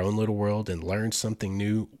to our own little world and learns something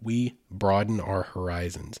new, we broaden our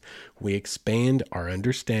horizons. We expand our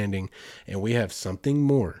understanding, and we have something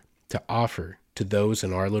more to offer to those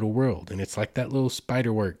in our little world. And it's like that little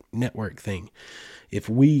spider network thing. If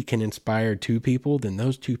we can inspire 2 people, then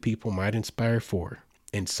those 2 people might inspire 4,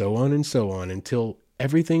 and so on until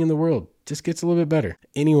everything in the world just gets a little bit better.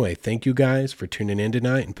 Anyway, thank you guys for tuning in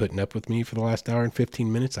tonight and putting up with me for the last hour and 15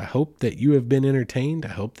 minutes. I hope that you have been entertained. I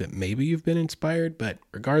hope that maybe you've been inspired, but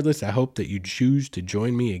regardless, I hope that you choose to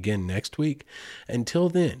join me again next week. Until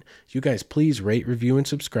then, you guys please rate, review, and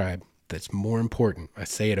subscribe. That's more important. I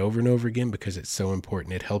say it over and over again because it's so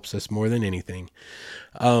important. It helps us more than anything.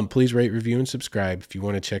 Please rate, review, and subscribe. If you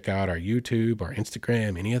want to check out our YouTube, our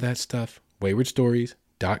Instagram, any of that stuff,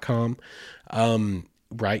 waywardstories.com.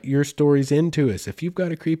 Write your stories into us. If you've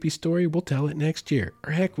got a creepy story, we'll tell it next year.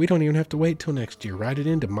 Or heck, we don't even have to wait till next year. Write it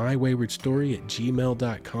into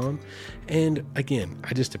mywaywardstory@gmail.com. And again,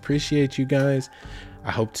 I just appreciate you guys.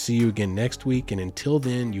 I hope to see you again next week. And until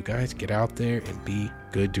then, you guys get out there and be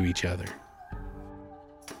good to each other.